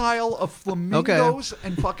pile of flamingos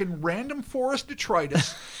and fucking random forest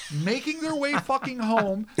detritus making their way fucking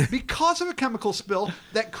home because of a chemical spill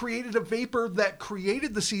that created a vapor that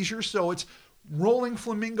created the seizure. So it's rolling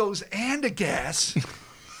flamingos and a gas,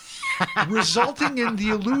 resulting in the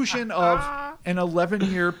illusion of an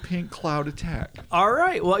 11-year pink cloud attack. All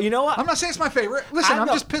right. Well, you know what? I'm not saying it's my favorite. Listen, I I'm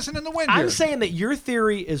know- just pissing in the wind here. I'm saying that your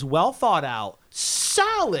theory is well thought out,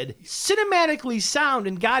 solid, cinematically sound,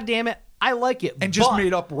 and goddamn it, I like it. and just but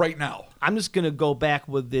made up right now. I'm just gonna go back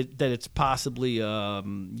with it that it's possibly,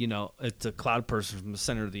 it's a cloud person from the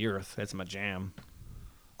center of the earth. That's my jam.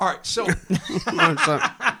 All right, so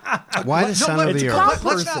Why the center of the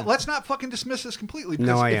earth? let's not fucking dismiss this completely.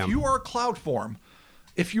 No, I if am. you are a cloud form,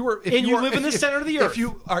 if you live in the center of the earth. If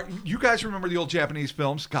you guys remember the old Japanese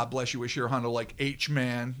films, God bless you, Ishiro Honda, like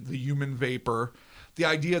H-Man, the human vapor, the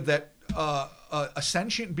idea that a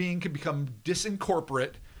sentient being can become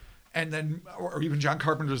disincorporate, and then, or even John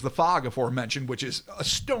Carpenter's The Fog, aforementioned, which is a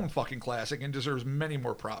stone fucking classic and deserves many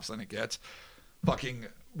more props than it gets. Fucking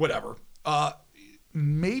whatever.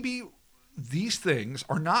 Maybe these things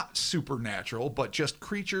are not supernatural, but just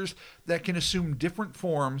creatures that can assume different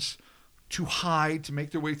forms to hide, to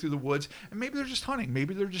make their way through the woods. And maybe they're just hunting.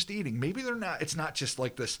 Maybe they're just eating. Maybe they're not. It's not just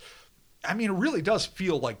like this. I mean, it really does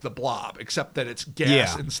feel like the Blob, except that it's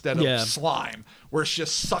gas instead of slime, where it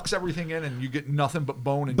just sucks everything in and you get nothing but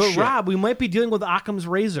bone and shit. But Rob, we might be dealing with Occam's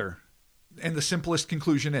razor. And the simplest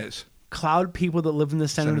conclusion is cloud people that live in the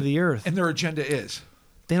center of the earth. And their agenda is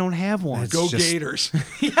they don't have one. Go Gators.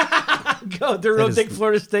 Go. They're real big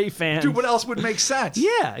Florida State fans. Dude, what else would make sense?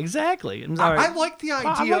 Yeah, exactly. I like the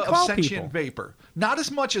idea like of sentient people. vapor. Not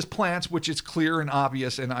as much as plants, which is clear and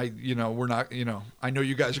obvious, and we're not, I know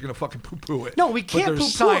you guys are going to fucking poo-poo it. No, we can't but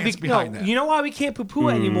there's poo-poo science it. behind that. You know why we can't poo-poo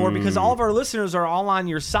it anymore? Because all of our listeners are all on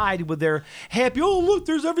your side with their happy, oh, look,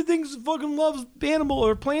 there's everything's fucking loves animal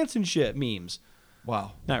or plants and shit memes.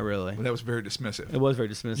 Wow. Not really. Well, that was very dismissive. It was very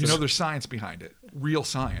dismissive. You know there's science behind it. Real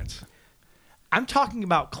science. I'm talking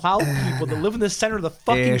about cloud people that live in the center of the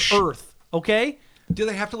fucking earth, okay? Do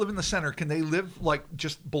they have to live in the center? Can they live, like,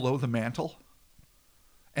 just below the mantle?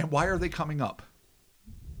 And why are they coming up?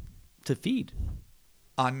 To feed.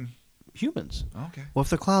 On humans. Okay. Well, if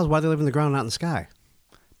they're clouds, why do they live in the ground, not in the sky?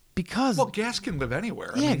 Because... Well, gas can live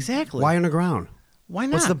anywhere. Yeah, exactly. Why in the ground? Why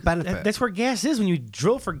not? What's the benefit? That's where gas is. When you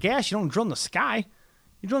drill for gas, you don't drill in the sky.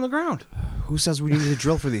 You drill in the ground. Who says we need to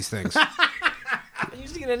drill for these things? I'm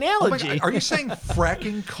using an analogy. Oh, are you saying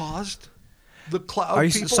fracking caused the cloud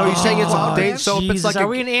people? So you're saying it's updated? So if it's like are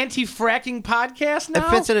we an anti-fracking podcast now?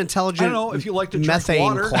 If it's an intelligent I don't know, if you like to drink methane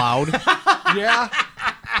water. cloud. Yeah.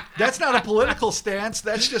 That's not a political stance.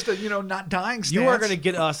 That's just a, not dying stance. You are going to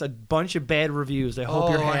get us a bunch of bad reviews. I hope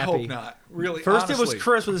you're happy. I hope not. Really, First honestly. it was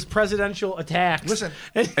Chris with his presidential attacks. Listen.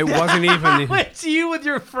 It wasn't even... It's you with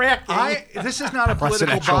your fracking. This is not a political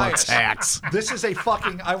Presidential bias. attacks. This is a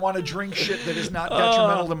fucking I want to drink shit that is not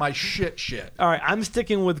detrimental to my shit. All right, I'm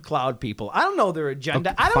sticking with cloud people. I don't know their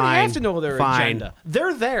agenda. Okay, I don't fine, have to know their fine. agenda.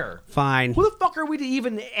 They're there. Fine. Who the fuck are we to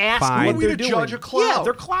even ask Fine. what Who are we they're to doing? judge a cloud? Yeah,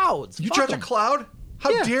 they're clouds. You Fuck judge 'em. a cloud? How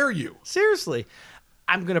Yeah. dare you? Seriously.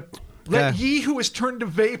 I'm going to... Let ye who is turned to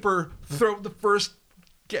vapor throw the first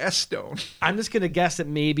gas stone. I'm just going to guess that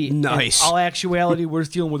maybe Nice. in all actuality we're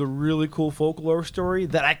just dealing with a really cool folklore story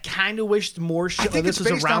that I kind of wished more shit I think like it's this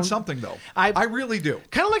was based around. on something, though. I really do.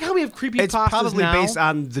 Kind of like how we have creepy It's pastas probably now. based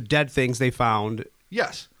on the dead things they found.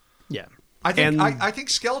 Yes. Yeah. I think And- I think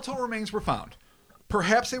skeletal remains were found.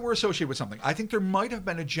 Perhaps they were associated with something. I think there might have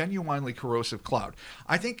been a genuinely corrosive cloud.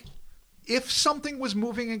 I think if something was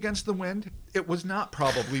moving against the wind, it was not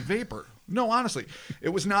probably vapor. No, honestly. It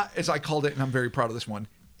was not, as I called it, and I'm very proud of this one,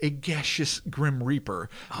 a gaseous Grim Reaper.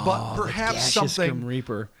 But perhaps gaseous something Grim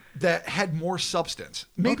Reaper. that had more substance.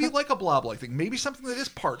 Maybe like a blob-like thing. Maybe something that is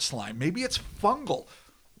part slime. Maybe it's fungal.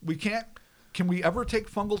 Can we ever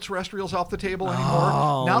take fungal terrestrials off the table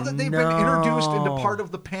anymore? Now that they've been introduced into part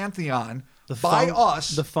of the pantheon by us,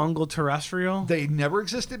 The fungal terrestrial? they never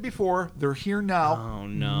existed before. They're here now. Oh,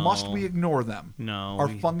 no. Must we ignore them? No, Our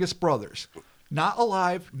we- fungus brothers. Not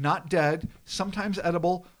alive, not dead, sometimes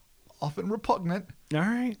edible, often repugnant, All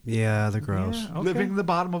right. Yeah, they're gross. Yeah, okay. living in the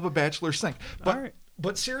bottom of a bachelor sink. But, All right.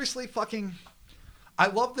 but seriously, I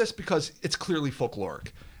love this because it's clearly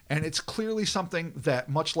folkloric. And it's clearly something that,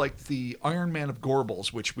 much like the Iron Man of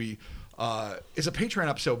Gorbals, which we is a Patreon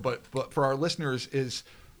episode, but for our listeners is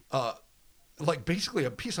like basically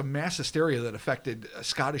a piece of mass hysteria that affected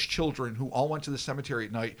Scottish children who all went to the cemetery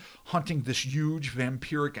at night hunting this huge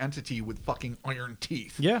vampiric entity with fucking iron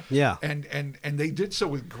teeth. Yeah. Yeah. And they did so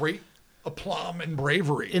with great aplomb and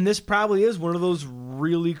bravery. And this probably is one of those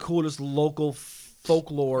really coolest local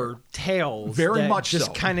folklore tales. Very that much just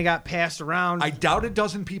so. kind of got passed around. I doubt a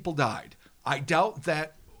dozen people died. I doubt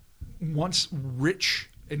that once rich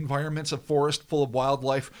environments of forest full of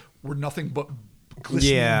wildlife were nothing but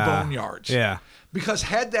glistening boneyards. Yeah. Because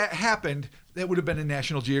had that happened, that would have been in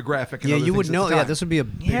National Geographic. And Yeah, other you would things at know. the Yeah, time. this would be a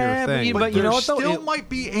bigger Yeah, but thing. you- But you there know what, though? still It- might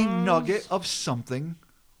be a nugget of something.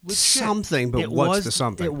 With shit. something, but what's the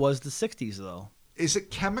something? It was the 60s, though. Is it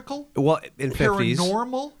chemical, Well, in 50s.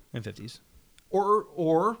 paranormal, In 50s.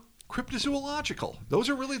 or cryptozoological? Those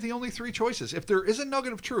are really the only three choices. If there is a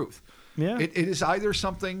nugget of truth, Yeah. it is either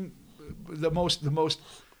something the most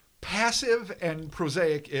Passive and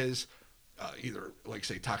prosaic is either, like,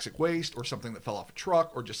 say, toxic waste or something that fell off a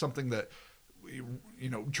truck or just something that,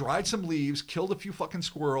 dried some leaves, killed a few fucking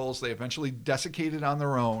squirrels. They eventually desiccated on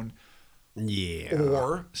their own. Yeah.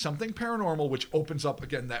 Or something paranormal, which opens up,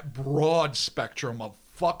 again, that broad spectrum of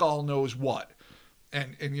fuck all knows what.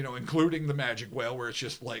 And including the magic whale, where it's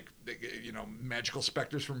just like, magical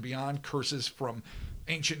specters from beyond, curses from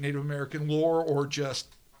ancient Native American lore, or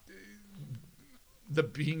just the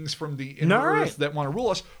beings from the inner earth that want to rule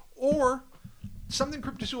us, or something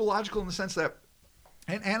cryptozoological in the sense that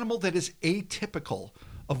an animal that is atypical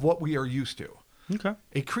of what we are used to. Okay.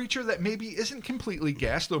 A creature that maybe isn't completely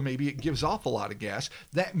gas, though maybe it gives off a lot of gas,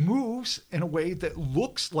 that moves in a way that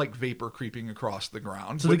looks like vapor creeping across the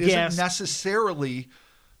ground, but isn't necessarily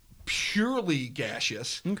purely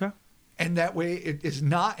gaseous. Okay. And that way it is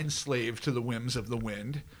not enslaved to the whims of the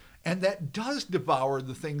wind, and that does devour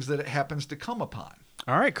the things that it happens to come upon.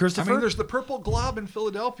 All right, Christopher. I mean, there's the purple glob in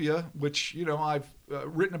Philadelphia, which, I've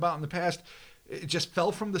written about in the past. It just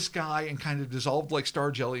fell from the sky and kind of dissolved like star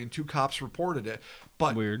jelly, and 2 cops reported it.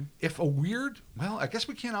 But weird. If well, I guess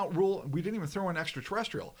we can't outrule. We didn't even throw in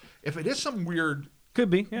extraterrestrial. If it is some weird, could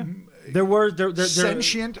be, yeah. There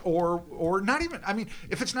sentient or not even. I mean,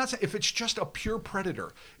 if it's just a pure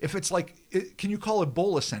predator. If it's like, can you call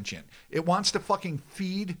Ebola sentient? It wants to fucking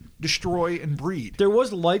feed, destroy, and breed. There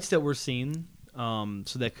was lights that were seen, so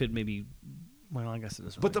that could maybe. Well, I guess it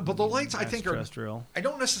is. But the lights, I think, terrestrial. I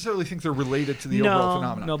don't necessarily think they're related to the overall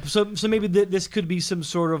phenomenon. No. So maybe this could be some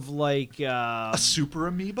sort of like a super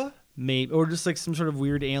amoeba, maybe, or just like some sort of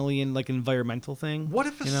weird alien, like environmental thing. What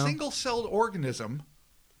if a single-celled organism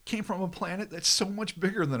came from a planet that's so much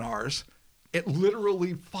bigger than ours? It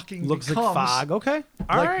literally fucking looks becomes like fog. Okay,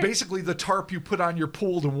 basically the tarp you put on your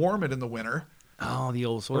pool to warm it in the winter. Oh, the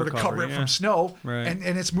old soil or to cover it from snow, right.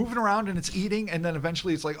 and it's moving around and it's eating, and then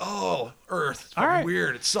eventually it's like, oh, Earth, it's fucking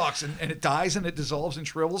weird, it sucks, and it dies and it dissolves and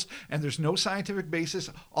shrivels, and there's no scientific basis.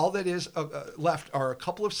 All that is left are a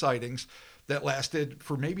couple of sightings that lasted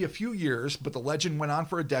for maybe a few years, but the legend went on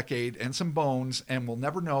for a decade, and some bones, and we'll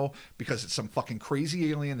never know because it's some fucking crazy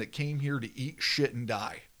alien that came here to eat shit and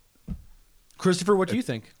die. Christopher, what do you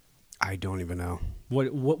think? I don't even know.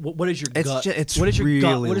 What is your gut? It's what is your really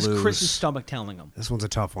gut? What is loose. Chris's stomach telling him? This one's a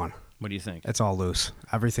tough one. What do you think? It's all loose.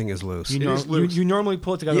 Everything is loose. You normally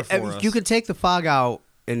pull it together for us. You could take the fog out,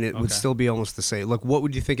 and it would still be almost the same. Look, what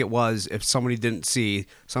would you think it was if somebody didn't see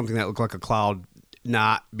something that looked like a cloud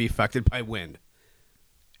not be affected by wind?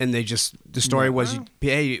 And the story was,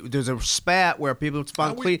 hey, there's a spat where people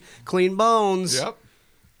found clean bones. Yep.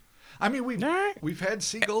 I mean, we've had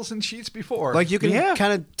seagulls and sheets before. Like, you can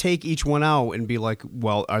kind of take each one out and be like,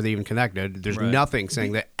 well, are they even connected? There's nothing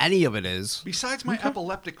saying that any of it is. Besides my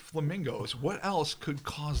epileptic flamingos, what else could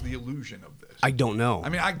cause the illusion of this? I don't know. I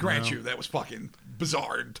mean, I grant you that was fucking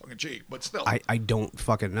bizarre and tongue-in-cheek, but still. I don't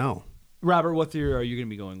fucking know. Robert, what theory are you going to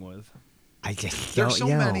be going with? There's so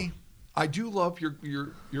many. I do love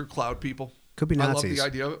your cloud people. Could be Nazis. I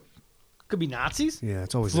love the idea of it. Could be Nazis? Yeah,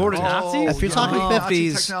 it's always Florida Nazis? If you're talking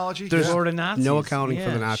Nazi 50s, technology, there's Florida Nazis. no accounting for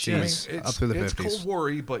the Nazis up through the 50s. It's Cold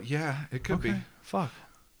War-y, but yeah, it could be. Fuck.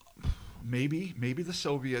 Maybe the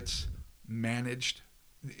Soviets managed,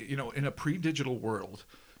 in a pre-digital world,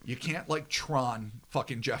 you can't like Tron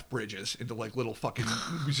fucking Jeff Bridges into like little fucking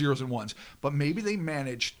zeros and ones, but maybe they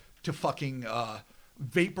managed to fucking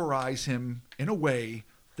vaporize him in a way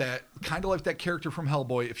that, kind of like that character from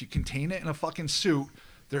Hellboy, if you contain it in a fucking suit,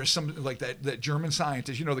 there's some, like that German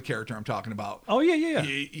scientist, you know the character I'm talking about. Oh, yeah.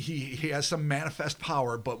 He has some manifest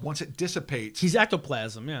power, but once it dissipates... He's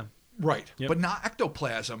ectoplasm, yeah. Right, yep. But not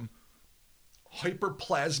ectoplasm,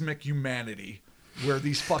 hyperplasmic humanity, where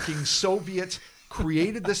these fucking Soviets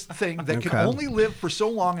created this thing that could only live for so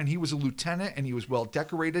long, and he was a lieutenant, and he was well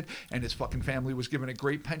decorated, and his fucking family was given a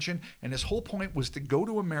great pension, and his whole point was to go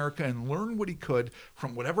to America and learn what he could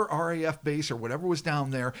from whatever RAF base or whatever was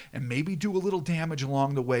down there, and maybe do a little damage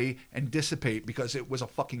along the way and dissipate, because it was a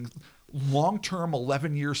fucking long-term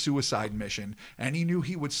 11-year suicide mission, and he knew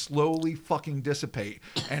he would slowly fucking dissipate,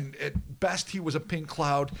 and at best he was a pink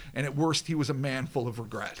cloud, and at worst he was a man full of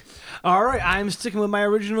regret. All right, I'm sticking with my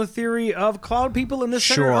original theory of cloud people in the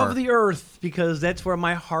center of the earth, because that's where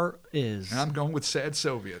my heart is. And I'm going with sad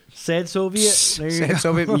Soviet. Sad Soviet. There you sad go.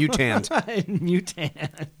 Soviet mutant. Mutant.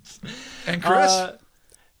 And Chris?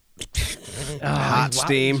 Hot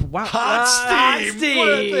steam. Wow. Hot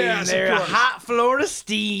steam. They're hot Florida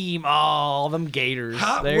steam. Oh, them gators.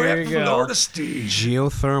 Hot, there wet you go. Florida steam.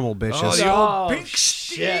 Geothermal, bitches. Oh, the old pink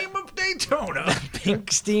shit. steam of danger. Daytona.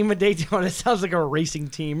 Pink Steam of Daytona. It sounds like a racing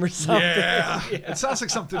team or something. Yeah. It sounds like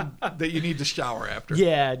something that you need to shower after.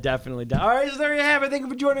 Yeah, definitely. All right, so there you have it. Thank you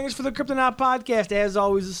for joining us for the Kryptonaut Podcast. As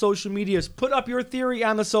always, the social medias. Put up your theory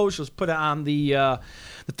on the socials. Put it on the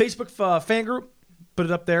Facebook fan group. Put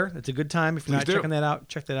it up there. It's a good time. If you're not checking that out,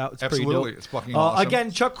 check that out. It's Absolutely. pretty dope. It's fucking awesome. Again,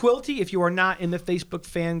 Chuck Quilty, if you are not in the Facebook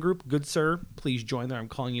fan group, good sir, please join there. I'm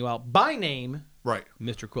calling you out by name. Right.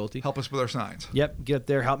 Mr. Quilty. Help us with our signs. Yep, get up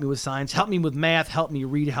there. Help me with signs. Help me with math. Help me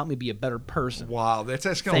read. Help me be a better person. Wow, that's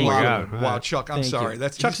asking a Thank lot. you. Wow, Chuck, I'm Thank sorry. you.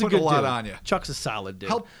 That's Chuck's he's a putting good a lot dude. on you. Chuck's a solid dude.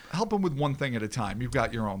 Help him with one thing at a time. You've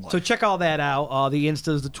got your own life. So check all that out. The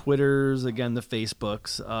Instas, the Twitters, again, the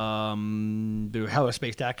Facebooks.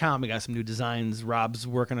 HelloSpace.com. We got some new designs. Rob's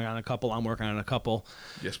working on a couple. I'm working on a couple.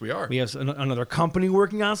 Yes, we are. We have another company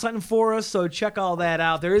working on something for us. So check all that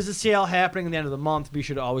out. There is a sale happening at the end of the month. Be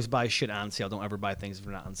sure to always buy shit on sale. Don't ever buy things if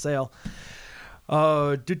they're not on sale. What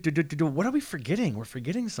are we forgetting? We're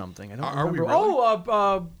forgetting something. I don't Are we remember. really?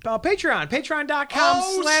 Patreon.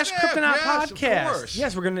 Patreon.com/Kryptonaut snap, yes, of Podcast. course.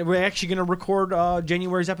 Yes, we're actually gonna record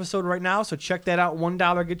January's episode right now. So check that out.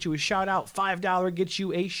 $1 gets you a shout out. $5 gets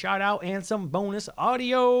you a shout out and some bonus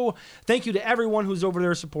audio. Thank you to everyone who's over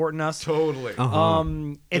there supporting us. Totally. It's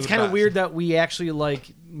the kind of best. weird that we actually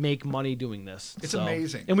make money doing this. It's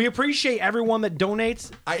amazing. And we appreciate everyone that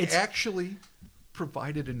donates. I actually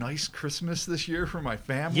provided a nice Christmas this year for my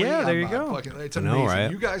family. Yeah, there you go. It's I know, amazing.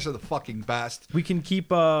 right? You guys are the fucking best. We can keep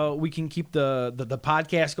the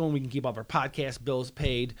podcast going. We can keep all of our podcast bills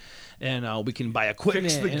paid, and we can buy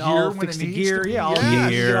equipment Fix the and gear all when fix it the needs gear. to be. Yeah, all, Yeah.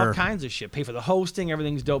 we get all kinds of shit. Pay for the hosting.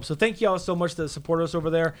 Everything's dope. So thank you all so much to support us over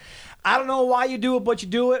there. I don't know why you do it, but you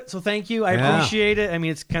do it. So thank you. I appreciate it. I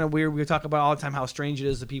mean, it's kind of weird. We talk about all the time how strange it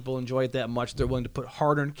is that people enjoy it that much. They're willing to put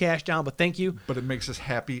hard-earned cash down. But thank you. But it makes us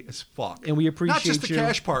happy as fuck. And we appreciate not just the you.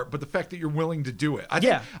 cash part, but the fact that you're willing to do it. I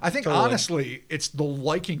think totally. honestly, it's the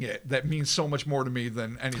liking it that means so much more to me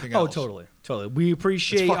than anything Oh, else. totally. We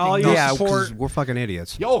appreciate fucking all your nuts. support. because we're fucking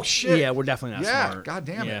idiots. Oh shit. Yeah, we're definitely not Yeah, smart. God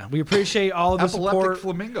damn it. Yeah, we appreciate all of the Epileptic support.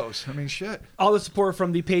 flamingos. I mean, shit. All the support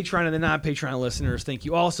from the Patreon and the non-Patreon listeners. Thank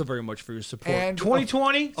you also very much for your support. And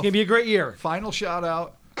 2020, it's going to be a great year. Final shout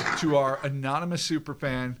out to our anonymous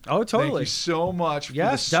superfan. Oh, totally. Thank you so much for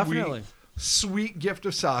Yes, the definitely. sweet gift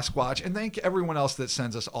of Sasquatch, and thank everyone else that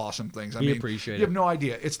sends us awesome things. I We mean, appreciate you it. have no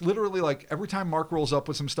idea. It's literally like every time Mark rolls up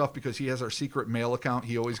with some stuff, because he has our secret mail account,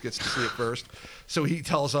 he always gets to see it first. So he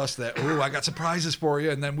tells us that, oh, I got surprises for you,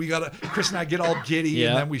 and then Chris and I get all giddy, Yeah.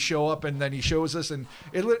 and then we show up, and then he shows us, and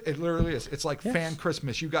it literally is. It's like fan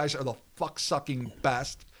Christmas. You guys are the fuck-sucking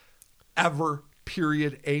best ever,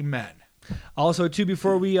 period, amen. Also, too,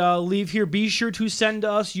 before we leave here, be sure to send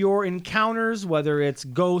us your encounters, whether it's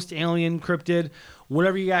ghost, alien, cryptid,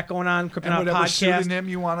 whatever you got going on. And Kryptonaut whatever Podcast. pseudonym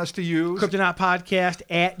you want us to use.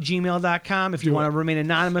 KryptonautPodcast@gmail.com. If you want to remain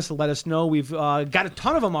anonymous, let us know. We've got a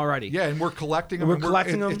ton of them already. Yeah, and we're collecting them. We're and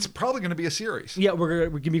collecting them. It's probably going to be a series. Yeah, we're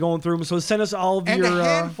going to be going through them. So send us all of And your... a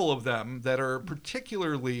handful of them that are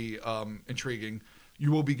particularly intriguing,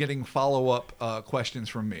 you will be getting follow-up questions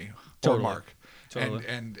from me or Totally. Mark. Totally.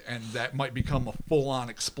 And that might become a full-on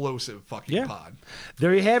explosive fucking pod.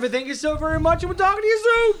 There you have it. Thank you so very much, and we'll talk to you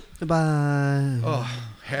soon. Goodbye. Oh,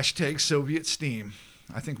 hashtag Soviet Steam.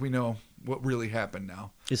 I think we know what really happened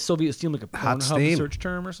now. Is Soviet Steam like a Hot Pornhub steam. search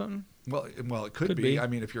term or something? Well, it could be. be. I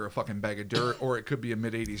mean, if you're a fucking bag of dirt, or it could be a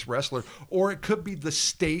mid-'80s wrestler, or it could be the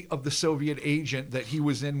state of the Soviet agent that he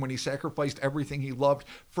was in when he sacrificed everything he loved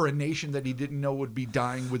for a nation that he didn't know would be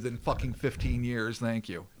dying within fucking 15 years. Thank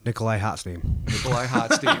you. Nikolai Hot Steam. Nikolai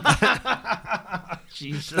Hot Steam.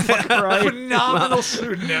 Jesus Christ. Phenomenal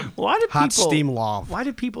pseudonym. Why do Hot people, Steam Love. Why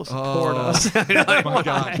do people support us? Oh my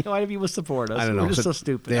God. Why do people support us? I don't know. We're just so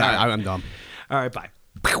stupid. Yeah, All right. I'm dumb. All right, bye.